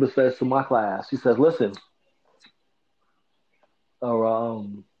Mama Kumba says to my class, she says, "Listen,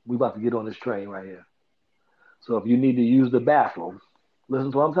 we about to get on this train right here. So if you need to use the bathroom,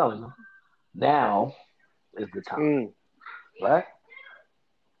 listen to what I'm telling you. Now is the time, Mm. right?"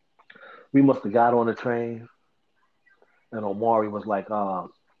 We must have got on the train, and Omari was like, "Mama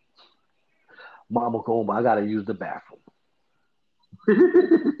Kumba, I gotta use the bathroom."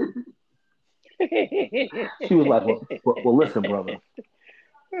 She was like, well, listen, brother,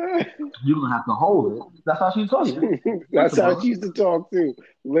 you're gonna have to hold it. That's how she told you. That's Listen, how brother. she used to talk too.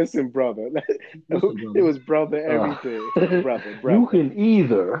 Listen, brother. Listen, It brother. was brother everything. Brother, You brother. can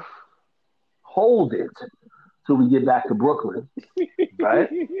either hold it till we get back to Brooklyn, right?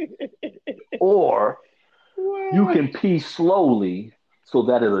 Or you What? can pee slowly so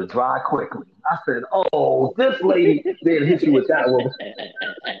that it'll dry quickly. I said, "Oh, this lady didn't hit you with that one."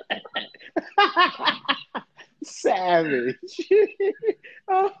 Savage.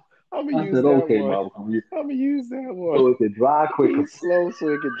 Oh, I'm gonna I use said, that "Okay, one. mama, I'm gonna use that one. so it can dry quickly." Be slow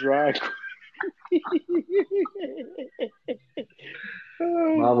so it can dry quick.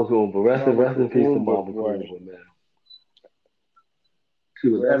 Mama Goomba, Mama rest in peace to Kumba, Mama boy. Goomba, man. She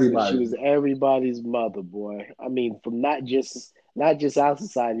was She everybody's was mother. everybody's mother, boy. I mean, from not just our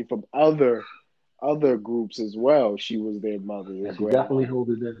society, from other groups as well. She was their mother, their And she definitely grandmother. held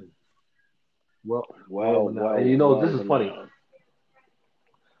it in. Well, Well, renowned. And well, you know, this well is funny. renowned.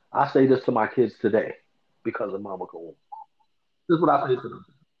 I say this to my kids today because of Mama Goomba. This is what I say to them.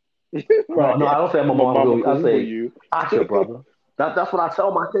 No, no, I Right. don't say I'm a My Mama mama Goomba. I Kumba say, you. Acha, brother. That's what I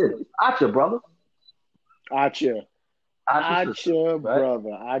tell my kids. Acha, brother. Acha. Acha, sister. Acha Right? brother.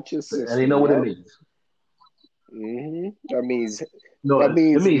 Acha And they sister. know what it Yep. means. That means No, that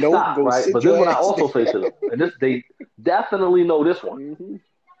it means means nope, stop, go right? sit But this is your what I ass also say to down. them. And this they definitely know this one. hmm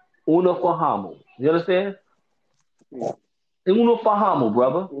Una fahamu. You understand? Una fahamu,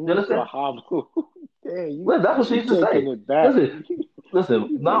 brother. You understand? Fahamu. Yeah, Well, that's what she you used to say. taking it back. Listen, listen.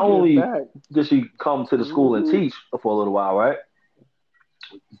 You Not taking it only back. did she come to the school and hmm teach for a little while, right?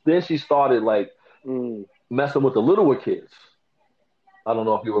 Then she started like Mm, messing with the littler kids. I don't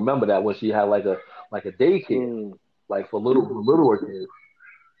know if you remember that when she had like a daycare, mm. like for littler kids,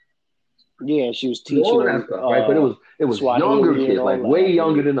 Yeah, she was and teaching all that them stuff, right? But it was younger Swahili and kids, like all way that.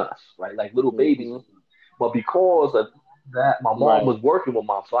 younger than us, right? Like little babies. hmm But because of that, my mom Right. was working with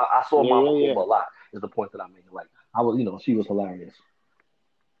mom, so I saw Yeah, Mama yeah, Kumba yeah. a lot. Is the point that I'm making? Like I was, she was hilarious.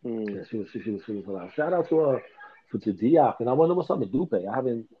 Yeah, Mm. she was hilarious. Shout out to Diop, and I wonder what's up with Dupe. I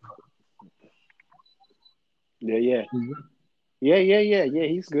haven't. Yeah, yeah. Yeah, yeah, yeah, yeah.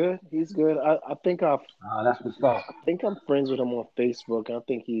 He's good. He's good. That's good stuff. I think I'm friends with him on Facebook. I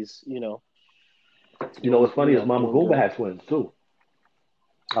think he's, What's funny is Mama doing Goomba good. had twins too.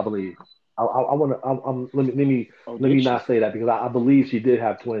 I believe. I want to. Oh, let did me she? not say that because I believe she did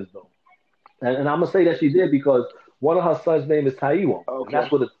have twins though, and I'm gonna say that she did because one of her sons' name is Taiwo, and Okay.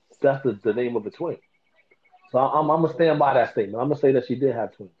 that's the name of the twin. So I'm gonna stand by that statement. I'm gonna say that she did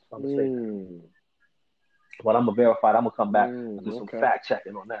have twins. I'm gonna say that, Mm, but I'm gonna verify it. I'm gonna come back and do some okay. fact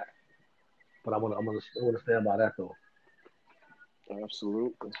checking on that. But I'm gonna stand by that though.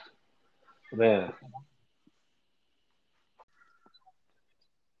 Absolutely. Man,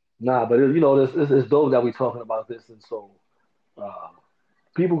 nah, but it's dope that we talking about this, and so uh,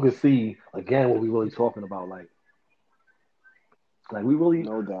 people can see again what we really talking about. Like we really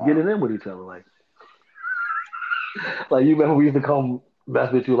No doubt. getting in with each other. Like you remember we used to come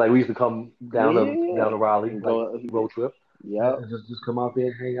mess with you. Like we used to come Yeah, down yeah, to yeah. Raleigh, And like go, road trip, yep. and just come out there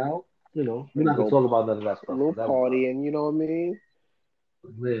and hang out. We're And not gonna go talk about none of that a stuff little because that was party, and you know what I mean?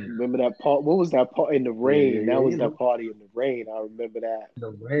 man, Remember that part? What was that part in the yeah, yeah, rain? yeah. That was that party in the rain. I remember that. The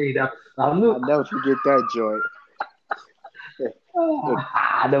rain. I knew. I'll never forget that joint. The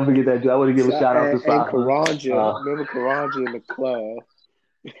I never forget that. I want to give a shout out to and Sasa. Karanja. Remember Karanja in the club?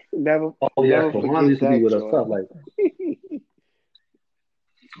 Never, Oh yes, never Kawan forget used to be that with us joint. tough. Like,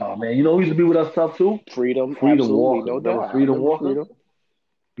 oh man, who used to be with us tough too? Freedom, Freedom absolutely, Walker. no Remember doubt. I Freedom remember Walker? Freedom.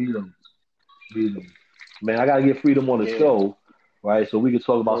 Freedom. Freedom. Man, I gotta get Freedom on the Yeah, show, right? So we can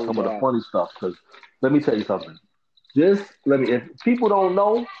talk about no some of the doubt. funny stuff. Because let me tell you something. Just let me. If people don't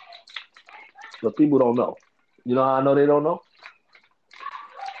know, the people don't know. You know how I know they don't know?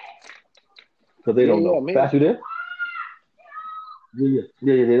 Because they Yeah, don't yeah, know. I'm here. Fast, you there? Yeah.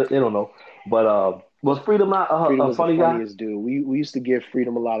 They don't know. But was Freedom not Freedom a was the funny guy? funniest dude. We used to give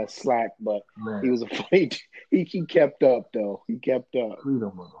Freedom a lot of slack, but he Man, was a funny. He kept up though. He kept up.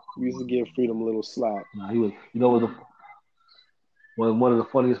 Freedom was a We used to funny give dude, Freedom a man. little slack. Nah, he was. One of the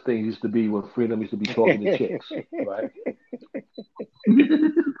funniest things used to be when Freedom used to be talking to chicks, right?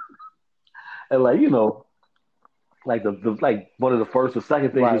 And like Like the like one of the first or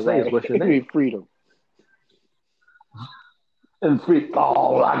second things you Right, say is right. what's your I name? mean, freedom. And free.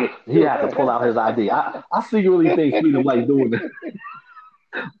 Oh, he had to pull out his ID. I secretly think Freedom like doing that,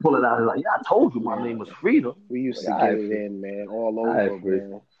 pulling out his like, yeah, I told you my name was Man, Freedom. we used Like, to all get right, it free, in, man, all all right, over, free,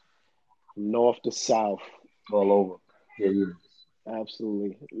 man, from north to south. all over. Yeah, yeah.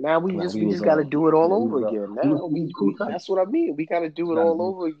 Absolutely. Now we Nah, just we just got to do it all yeah, over again. Now we was cool we type. that's what I mean. We got to do it Gotta all do.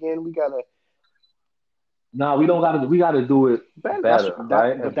 over again. We got to Nah, we don't gotta. We gotta do it better. better,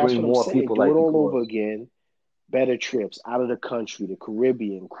 right? But And that's bring what I'm more saying. people Do it like all because over again. Better trips out of the country, the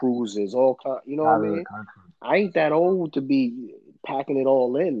Caribbean cruises, all kind. You know what I out of the mean? country. I ain't that old to be packing it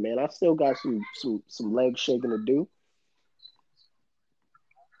all in, man. I still got some leg shaking to do.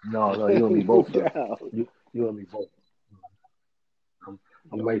 No, no, you and me No both, sir. doubt, You and me both. I'm,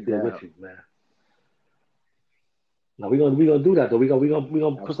 I'm no right there with doubt. you, man. Now we gonna do that though. We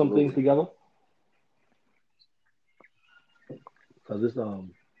gonna put some things Absolutely, together because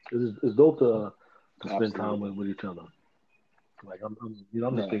it's dope to spend time absolutely. with each other. Like I'm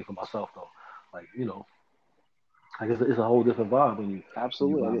just Right, speaking for myself though. Like I guess it's a whole different vibe when you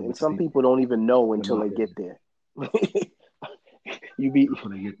absolutely. vibing And with the some people. people don't even know In until my they get opinion, there. You be that's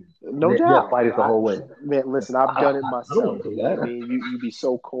when they get there. no They'll doubt. fight it the whole way. Man, listen, I've I, done it I don't myself. want to do You know what I that. mean? You be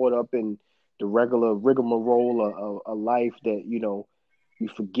so caught up in the regular rigmarole of life that you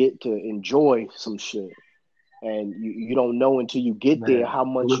forget to enjoy some shit, and you don't know until you get there Man, how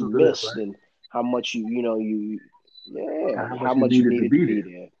so much you listen to this, missed right? and how much you And yeah how how much you much you needed to needed to be be there.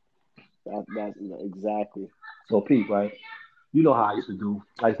 there. That exactly. So Pete, right? You know how I used to do.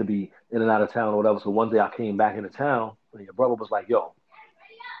 I used to be in and out of town or whatever. So one day I came back into town and your brother was like, "Yo,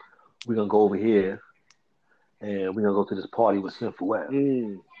 we're gonna go over here and we're gonna go to this party with Sinful Web,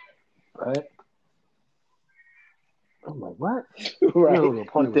 Mm. right?" I'm like, "What? We're gonna Right. go to a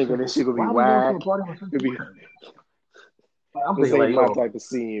You party with thinking this Sinful? shit gonna be Why are we going to a whack? party with It'll Sinful be Web?" I'm this thinking ain't like, my "Yo," type of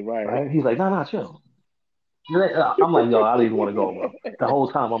scene, right? right? He's like, "Nah, nah, chill." I'm like, "Yo, I don't even want to go, bro." The whole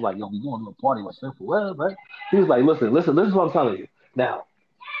time I'm like, "Yo, we going to a party with Sinful Web, right?" He was like, "Listen, listen, this is what I'm telling you now."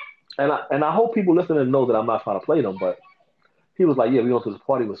 And I hope people listening know that I'm not trying to play them, but he was like, "Yeah, we going to this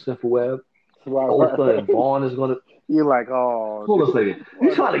party with Sinful Web. Right, right, Otha and right. Vaughn is gonna." You're like, oh, Hold this on a second.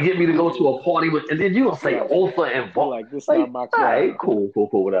 You funny. trying to get me to go to a party with, and then you gonna say Right. Otha and You're Vaughn? like, this not Like, my all right, crowd. cool, cool,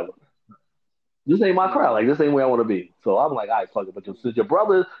 cool, whatever. This ain't my crowd. Right. Like, this ain't where I want to be. So I'm like, all right, fuck it. But since your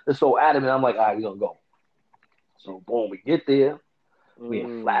brother is so adamant, I'm like, all right, we gonna go. So boom, we get there. We in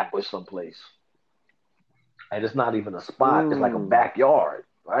Mm, Flatbush someplace, and it's not even a spot. It's like a mm. backyard,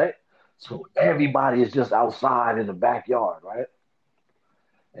 right? So everybody is just outside in the backyard, right?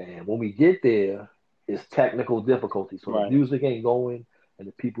 And when we get there, it's technical difficulty. So the Right. music ain't going, and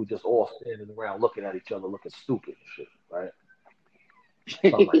the people just all standing around looking at each other, looking stupid and shit, right?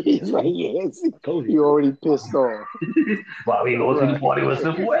 So I'm like, man, He's like, see, yes, I told you. you already pissed off. Well, we go to the Right. party with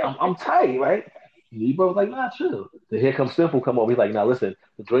Simple Way. I'm tight, right? And he was like, nah, chill. So here comes Simple come over. He's like, now listen,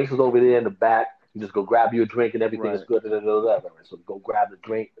 the drinks is over there in the back. You just go grab you a drink and everything is Right. good. Da, da, da, da, da. So we go grab the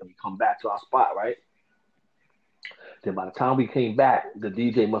drink and we come back to our spot, right? Then by the time we came back, the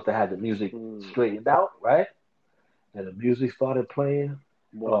DJ must have had the music Mm. straightened out, right? And the music started playing.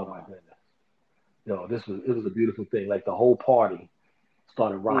 Oh my Wow. goodness. It was a beautiful thing. Like the whole party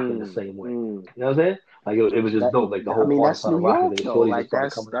started rocking the Mm. same way. Mm. You know what I'm saying? Like it was just That dope. Like the I whole mean, party that's started New rocking York and the though. shorties just Like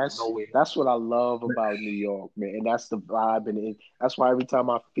started coming out of nowhere. that's what I love about New York, man. And that's the vibe, and that's why every time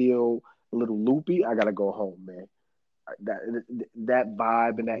I feel a little loopy, I gotta go home, man. That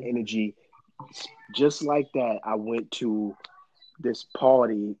vibe and that energy, just like that. I went to this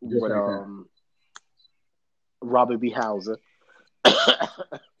party Just with like that. Robert B. Hauser.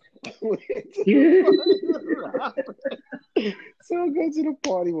 Went to the Yeah. party with Robert. So I go to the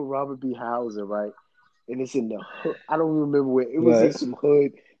party with Robert B. Hauser, right? And it's in the hood. I don't remember where it was, in Right. some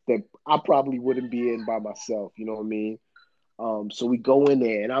hood that I probably wouldn't be in by myself. You know what I mean? So we go in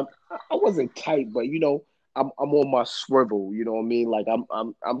there, and I wasn't tight, but I'm on my swivel. You know what I mean? Like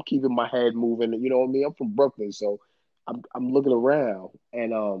I'm keeping my head moving. You know what I mean? I'm from Brooklyn, so I'm looking around,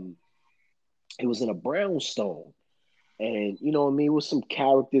 and it was in a brownstone, and you know what I mean, with some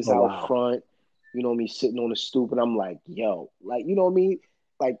characters Oh out wow. front, you know what I mean, sitting on the stoop, and I'm like, yo, like, you know what I mean,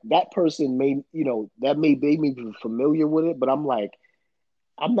 like that person made, that made me familiar with it, but I'm like,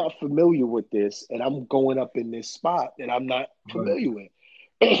 I'm not familiar with this, and I'm going up in this spot that I'm not Right. familiar with.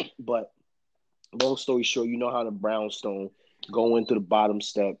 But long story short, you know how the brownstone go into the bottom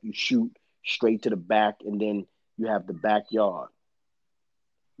step, you shoot straight to the back, and then you have the backyard.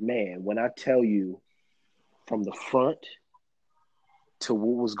 Man, when I tell you, from the front to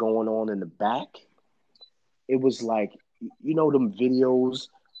what was going on in the back, it was like, them videos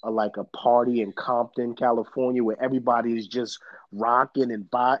like a party in Compton, California, where everybody is just rocking and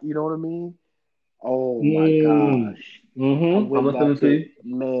you know what I mean? Oh my Mm. gosh. I Mm-hmm. I'm went back listening to there, you.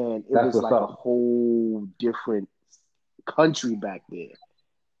 man, it That's was what's like a up. whole different country back there.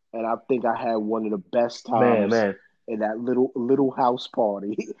 And I think I had one of the best Man, times man. in that little house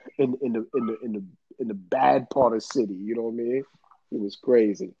party in the bad part of city. You know what I mean? It was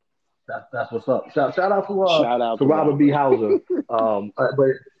crazy. That's what's up. Shout out Shout out to to Robert B. Robert. Hauser.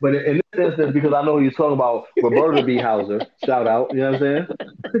 But in this instance, because I know you're talking about Roberta B. Hauser. Shout out. You know what I'm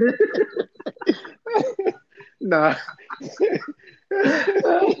Nah.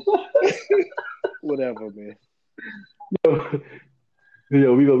 Whatever, man. saying?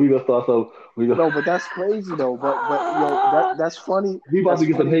 Yo, we gonna start some. We go. No, but that's crazy though. But yo, that's funny. We about That's to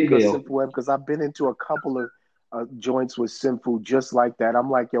get some funny hate because mail. Simple Web, because I've been into a couple of joints with Simple just like that. I'm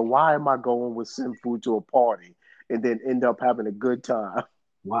like, yo, why am I going with Simple to a party and then end up having a good time?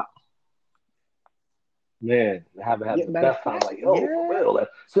 Wow, man, having Yeah, the matter of best time. fact, Like, yo, for yeah. real. Like,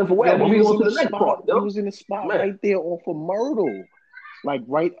 Simple Yo, Web. When we we was going in to the the next spot. part, We yo? was in the spot Man, right there off of Myrtle. Like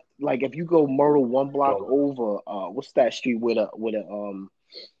right, like if you go Myrtle one block yo, over, what's that street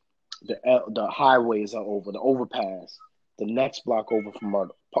the highways are over, the overpass. The next block over from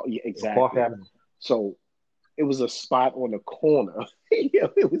Myrtle. Yeah, Park exactly. Avenue. So it was a spot on the corner.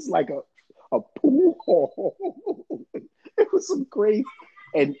 It was like a pool hall. It was some crazy.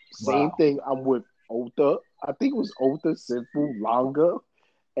 And same Wow. thing, I'm with Ota. I think it was Ota, Sinful, Longa.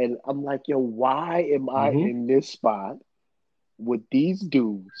 And I'm like, yo, why am I Mm-hmm. in this spot with these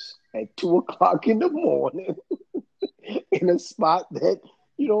dudes at 2 o'clock in the morning in a spot that,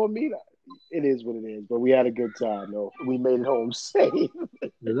 you know what I mean? It is what it is, but we had a good time though. We made it home safe.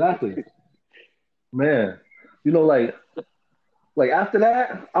 Exactly, man. You know, like after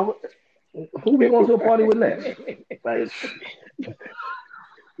that, who we going to a party with next? Like,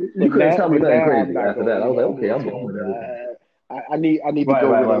 you couldn't tell me But nothing now I'm crazy not after that. going. I was Yeah, like, I'm okay, with I'm y'all, with everything. man. I need to Right,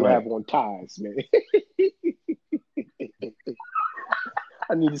 go right, where right, they right. have on ties, man.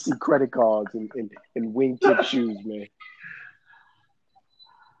 I need to see credit cards and wingtip shoes, man.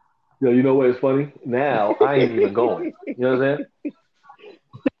 Yo, you know what is funny? Now I ain't even going. You know what I'm saying?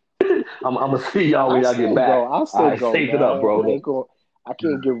 I'm gonna see Now y'all when y'all get back. I'll still I go, saved it up, man. bro. I Look. ain't go. I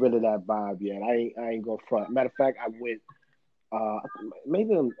can't get rid of that vibe yet. I ain't gonna front. Matter of fact, I went uh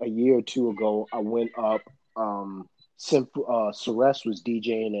maybe a year or two ago. I went up. Suresh was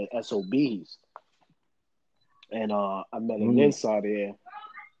DJing at SOBs, and I met a Mm, Ninsa there,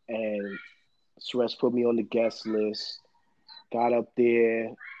 and Suresh put me on the guest list. Got up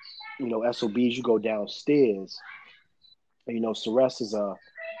there, SOBs. You go downstairs. And, Suresh is a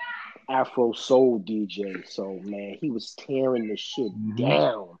Afro soul DJ. So man, he was tearing the shit hmm.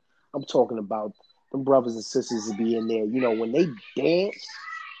 down. I'm talking about them brothers and sisters to be in there. When they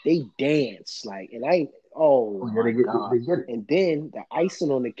dance like, and oh Oh yeah, my god! they get it. And then the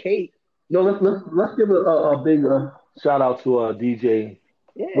icing on the cake. No, let's give a big shout out to DJ.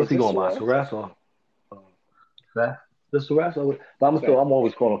 Yeah, What's he just going by? Suresh. Saras or Fast? Just Saras? But Fat. I'm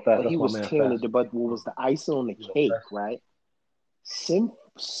always calling Fast. But he That's my was man, tearing Fast. it. But what was the icing on the You know, cake, Fast. right?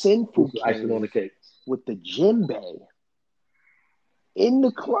 What's Sinful the icing on the came cake? with the djembe in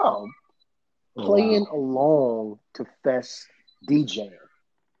the club Oh playing wow, along to Fest DJing.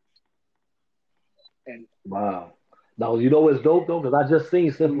 And wow. Now you know what's dope though, because I just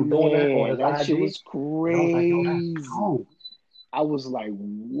seen Simple doing that on man, his that shit IG, was and I was like, yo, that's crazy. dope. I was like,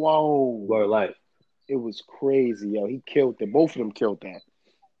 whoa. Word life. It was crazy, yo. He killed it. Both of them killed that.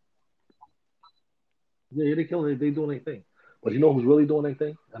 Yeah, yeah, they killing it. They doing their thing. But you know who's really doing their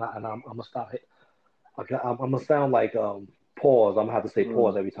thing? I'm gonna stop. I'm gonna sound like pause. I'm gonna have to say Mm.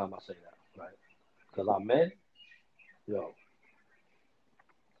 pause every time I say that, right? Because our men, yo,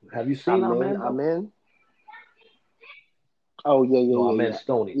 have you seen our men I'm though? in. Oh yeah, No, our yeah, yeah, men yeah.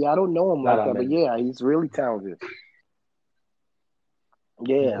 Stony, Yeah, I don't know him not like our that, but men. yeah, he's really talented.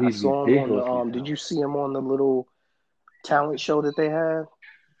 Yo, Yeah, I he's saw him on the ridiculously did you talented. see him on the little talent show that they had?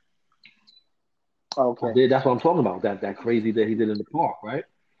 I Okay. did. That's what I'm talking about. That crazy that he did in the park, right?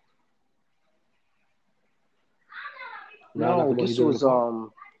 No, that's No, the one he this did in the was park.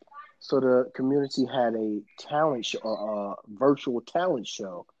 so the community had a talent show, virtual talent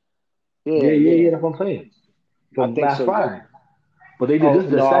show. Yeah, Yeah, yeah, yeah. yeah. That's what I'm saying. I From think last so. Yeah. Friday. But they did Oh this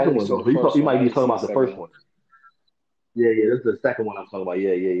is the no, I second only one saw though. the So first you one. might I be didn't talking see the about the second first one. one. Yeah, yeah. This is the second one I'm talking about.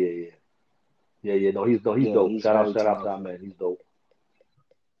 Yeah, yeah, yeah, yeah. Yeah, yeah. No, he's Yeah, dope. he's very Shout out to that talented. man. He's dope.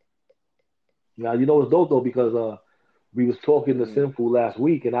 Now you know it's dope though because we was talking to Mm. Sinful last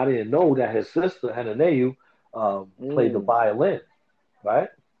week and I didn't know that his sister Hananeu played the Mm. violin, right?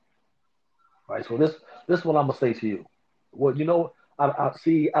 Right. So this one I'm gonna say to you. Well, you know, I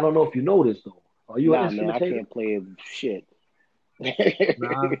see. I don't know if you know this though. Are you an Nah, man, I instrumentator? can't play shit.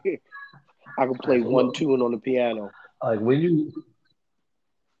 Nah. I can All right. play So one look, tune on the piano. like when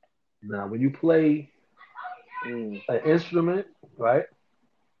you play Mm, an instrument, right,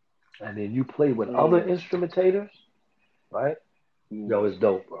 and then you play with other mm, instrumentators, right? mm. Yo, it's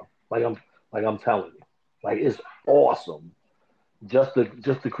dope, bro. Like I'm telling you, like it's awesome just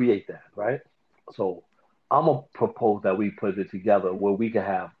to create that, right? So I'm gonna propose that we put it together where we can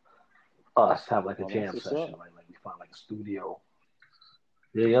have us have like a Oh, that's jam what's session, up. right? Like we find like a studio.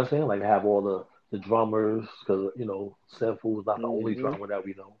 You know what I'm saying? Like have all the drummers because Senfu is not the only Mm-hmm. drummer that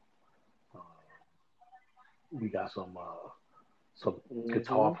we know. Uh, we got some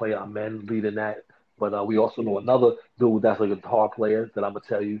guitar Mm-hmm. player men leading that, but we also know another dude that's a guitar player that I'm gonna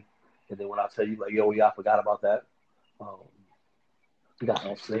tell you. And then when I tell you like, yo, yeah, I forgot about that. Um, we got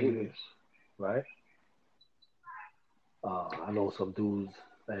some Absolutely. singers, right? I know some dudes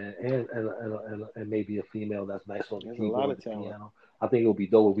and maybe a female that's nice on the There's a lot keyboard, of the talent. piano. I think it would be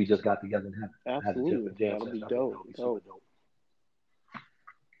dope if we just got together and had a Absolutely. jam That'll be session. I think that dope. would be super Dope. dope.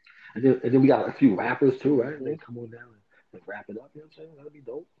 And then we got a few rappers too, right? Mm-hmm. They come on down and wrap it up. You know what I'm saying? That'd be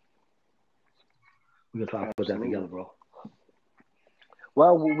dope. We gonna try to put that together, Absolutely. bro.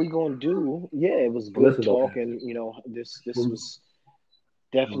 Well, what we gonna do? Yeah, it was But good listen though, Pat. talking. This Well, was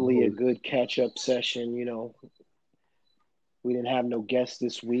definitely a no, good catch up session. We didn't have no guests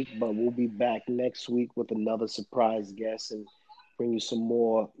this week, but we'll be back next week with another surprise guest and bring you some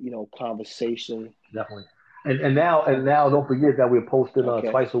more, conversation. definitely. And now don't forget that we're posting Okay.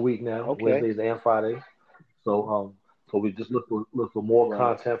 twice a week now, Okay. Wednesdays and Fridays. So we just look for more Right.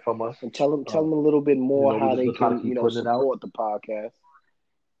 content from us. And tell Uh, them a little bit more we're how just they gonna try to can, keep putting it out. support the podcast.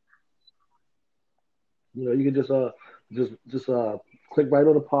 You can just click right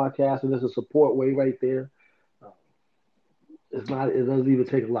on the podcast, and there's a support way right there. Uh, it doesn't even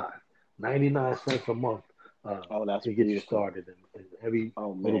take a lot. 99 cents a month Oh, that's can get you beautiful. started, and every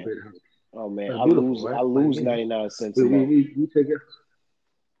Oh little man. bit helps. Oh man. That's beautiful, I right? Like lose man, 99 cents a we we month. we, we take it.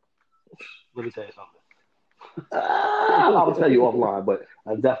 Let me tell you something. I'll tell you offline, but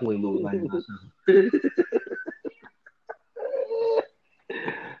I definitely lose 99 cents.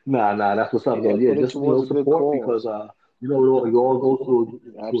 Nah, that's what's up though. Yeah, Yeah, put it just towards a good support because cause. it all goes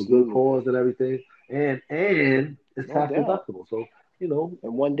to a good Absolutely. cause and everything, and it's No tax doubt. deductible. So you know,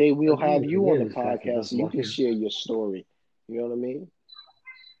 And one day we'll have you on again, the it's tax podcast so you deductible can again. share your story. You know what I mean?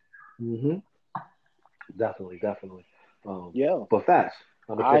 Hmm. Definitely. Um, Yeah. but fast.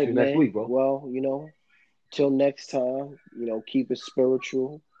 I'm All gonna catch right, you next man. week, bro. Well, till next time, keep it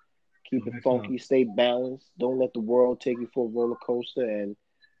spiritual, keep Till it next time. funky, stay balanced. Don't let the world take you for a roller coaster and,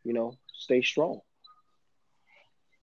 stay strong.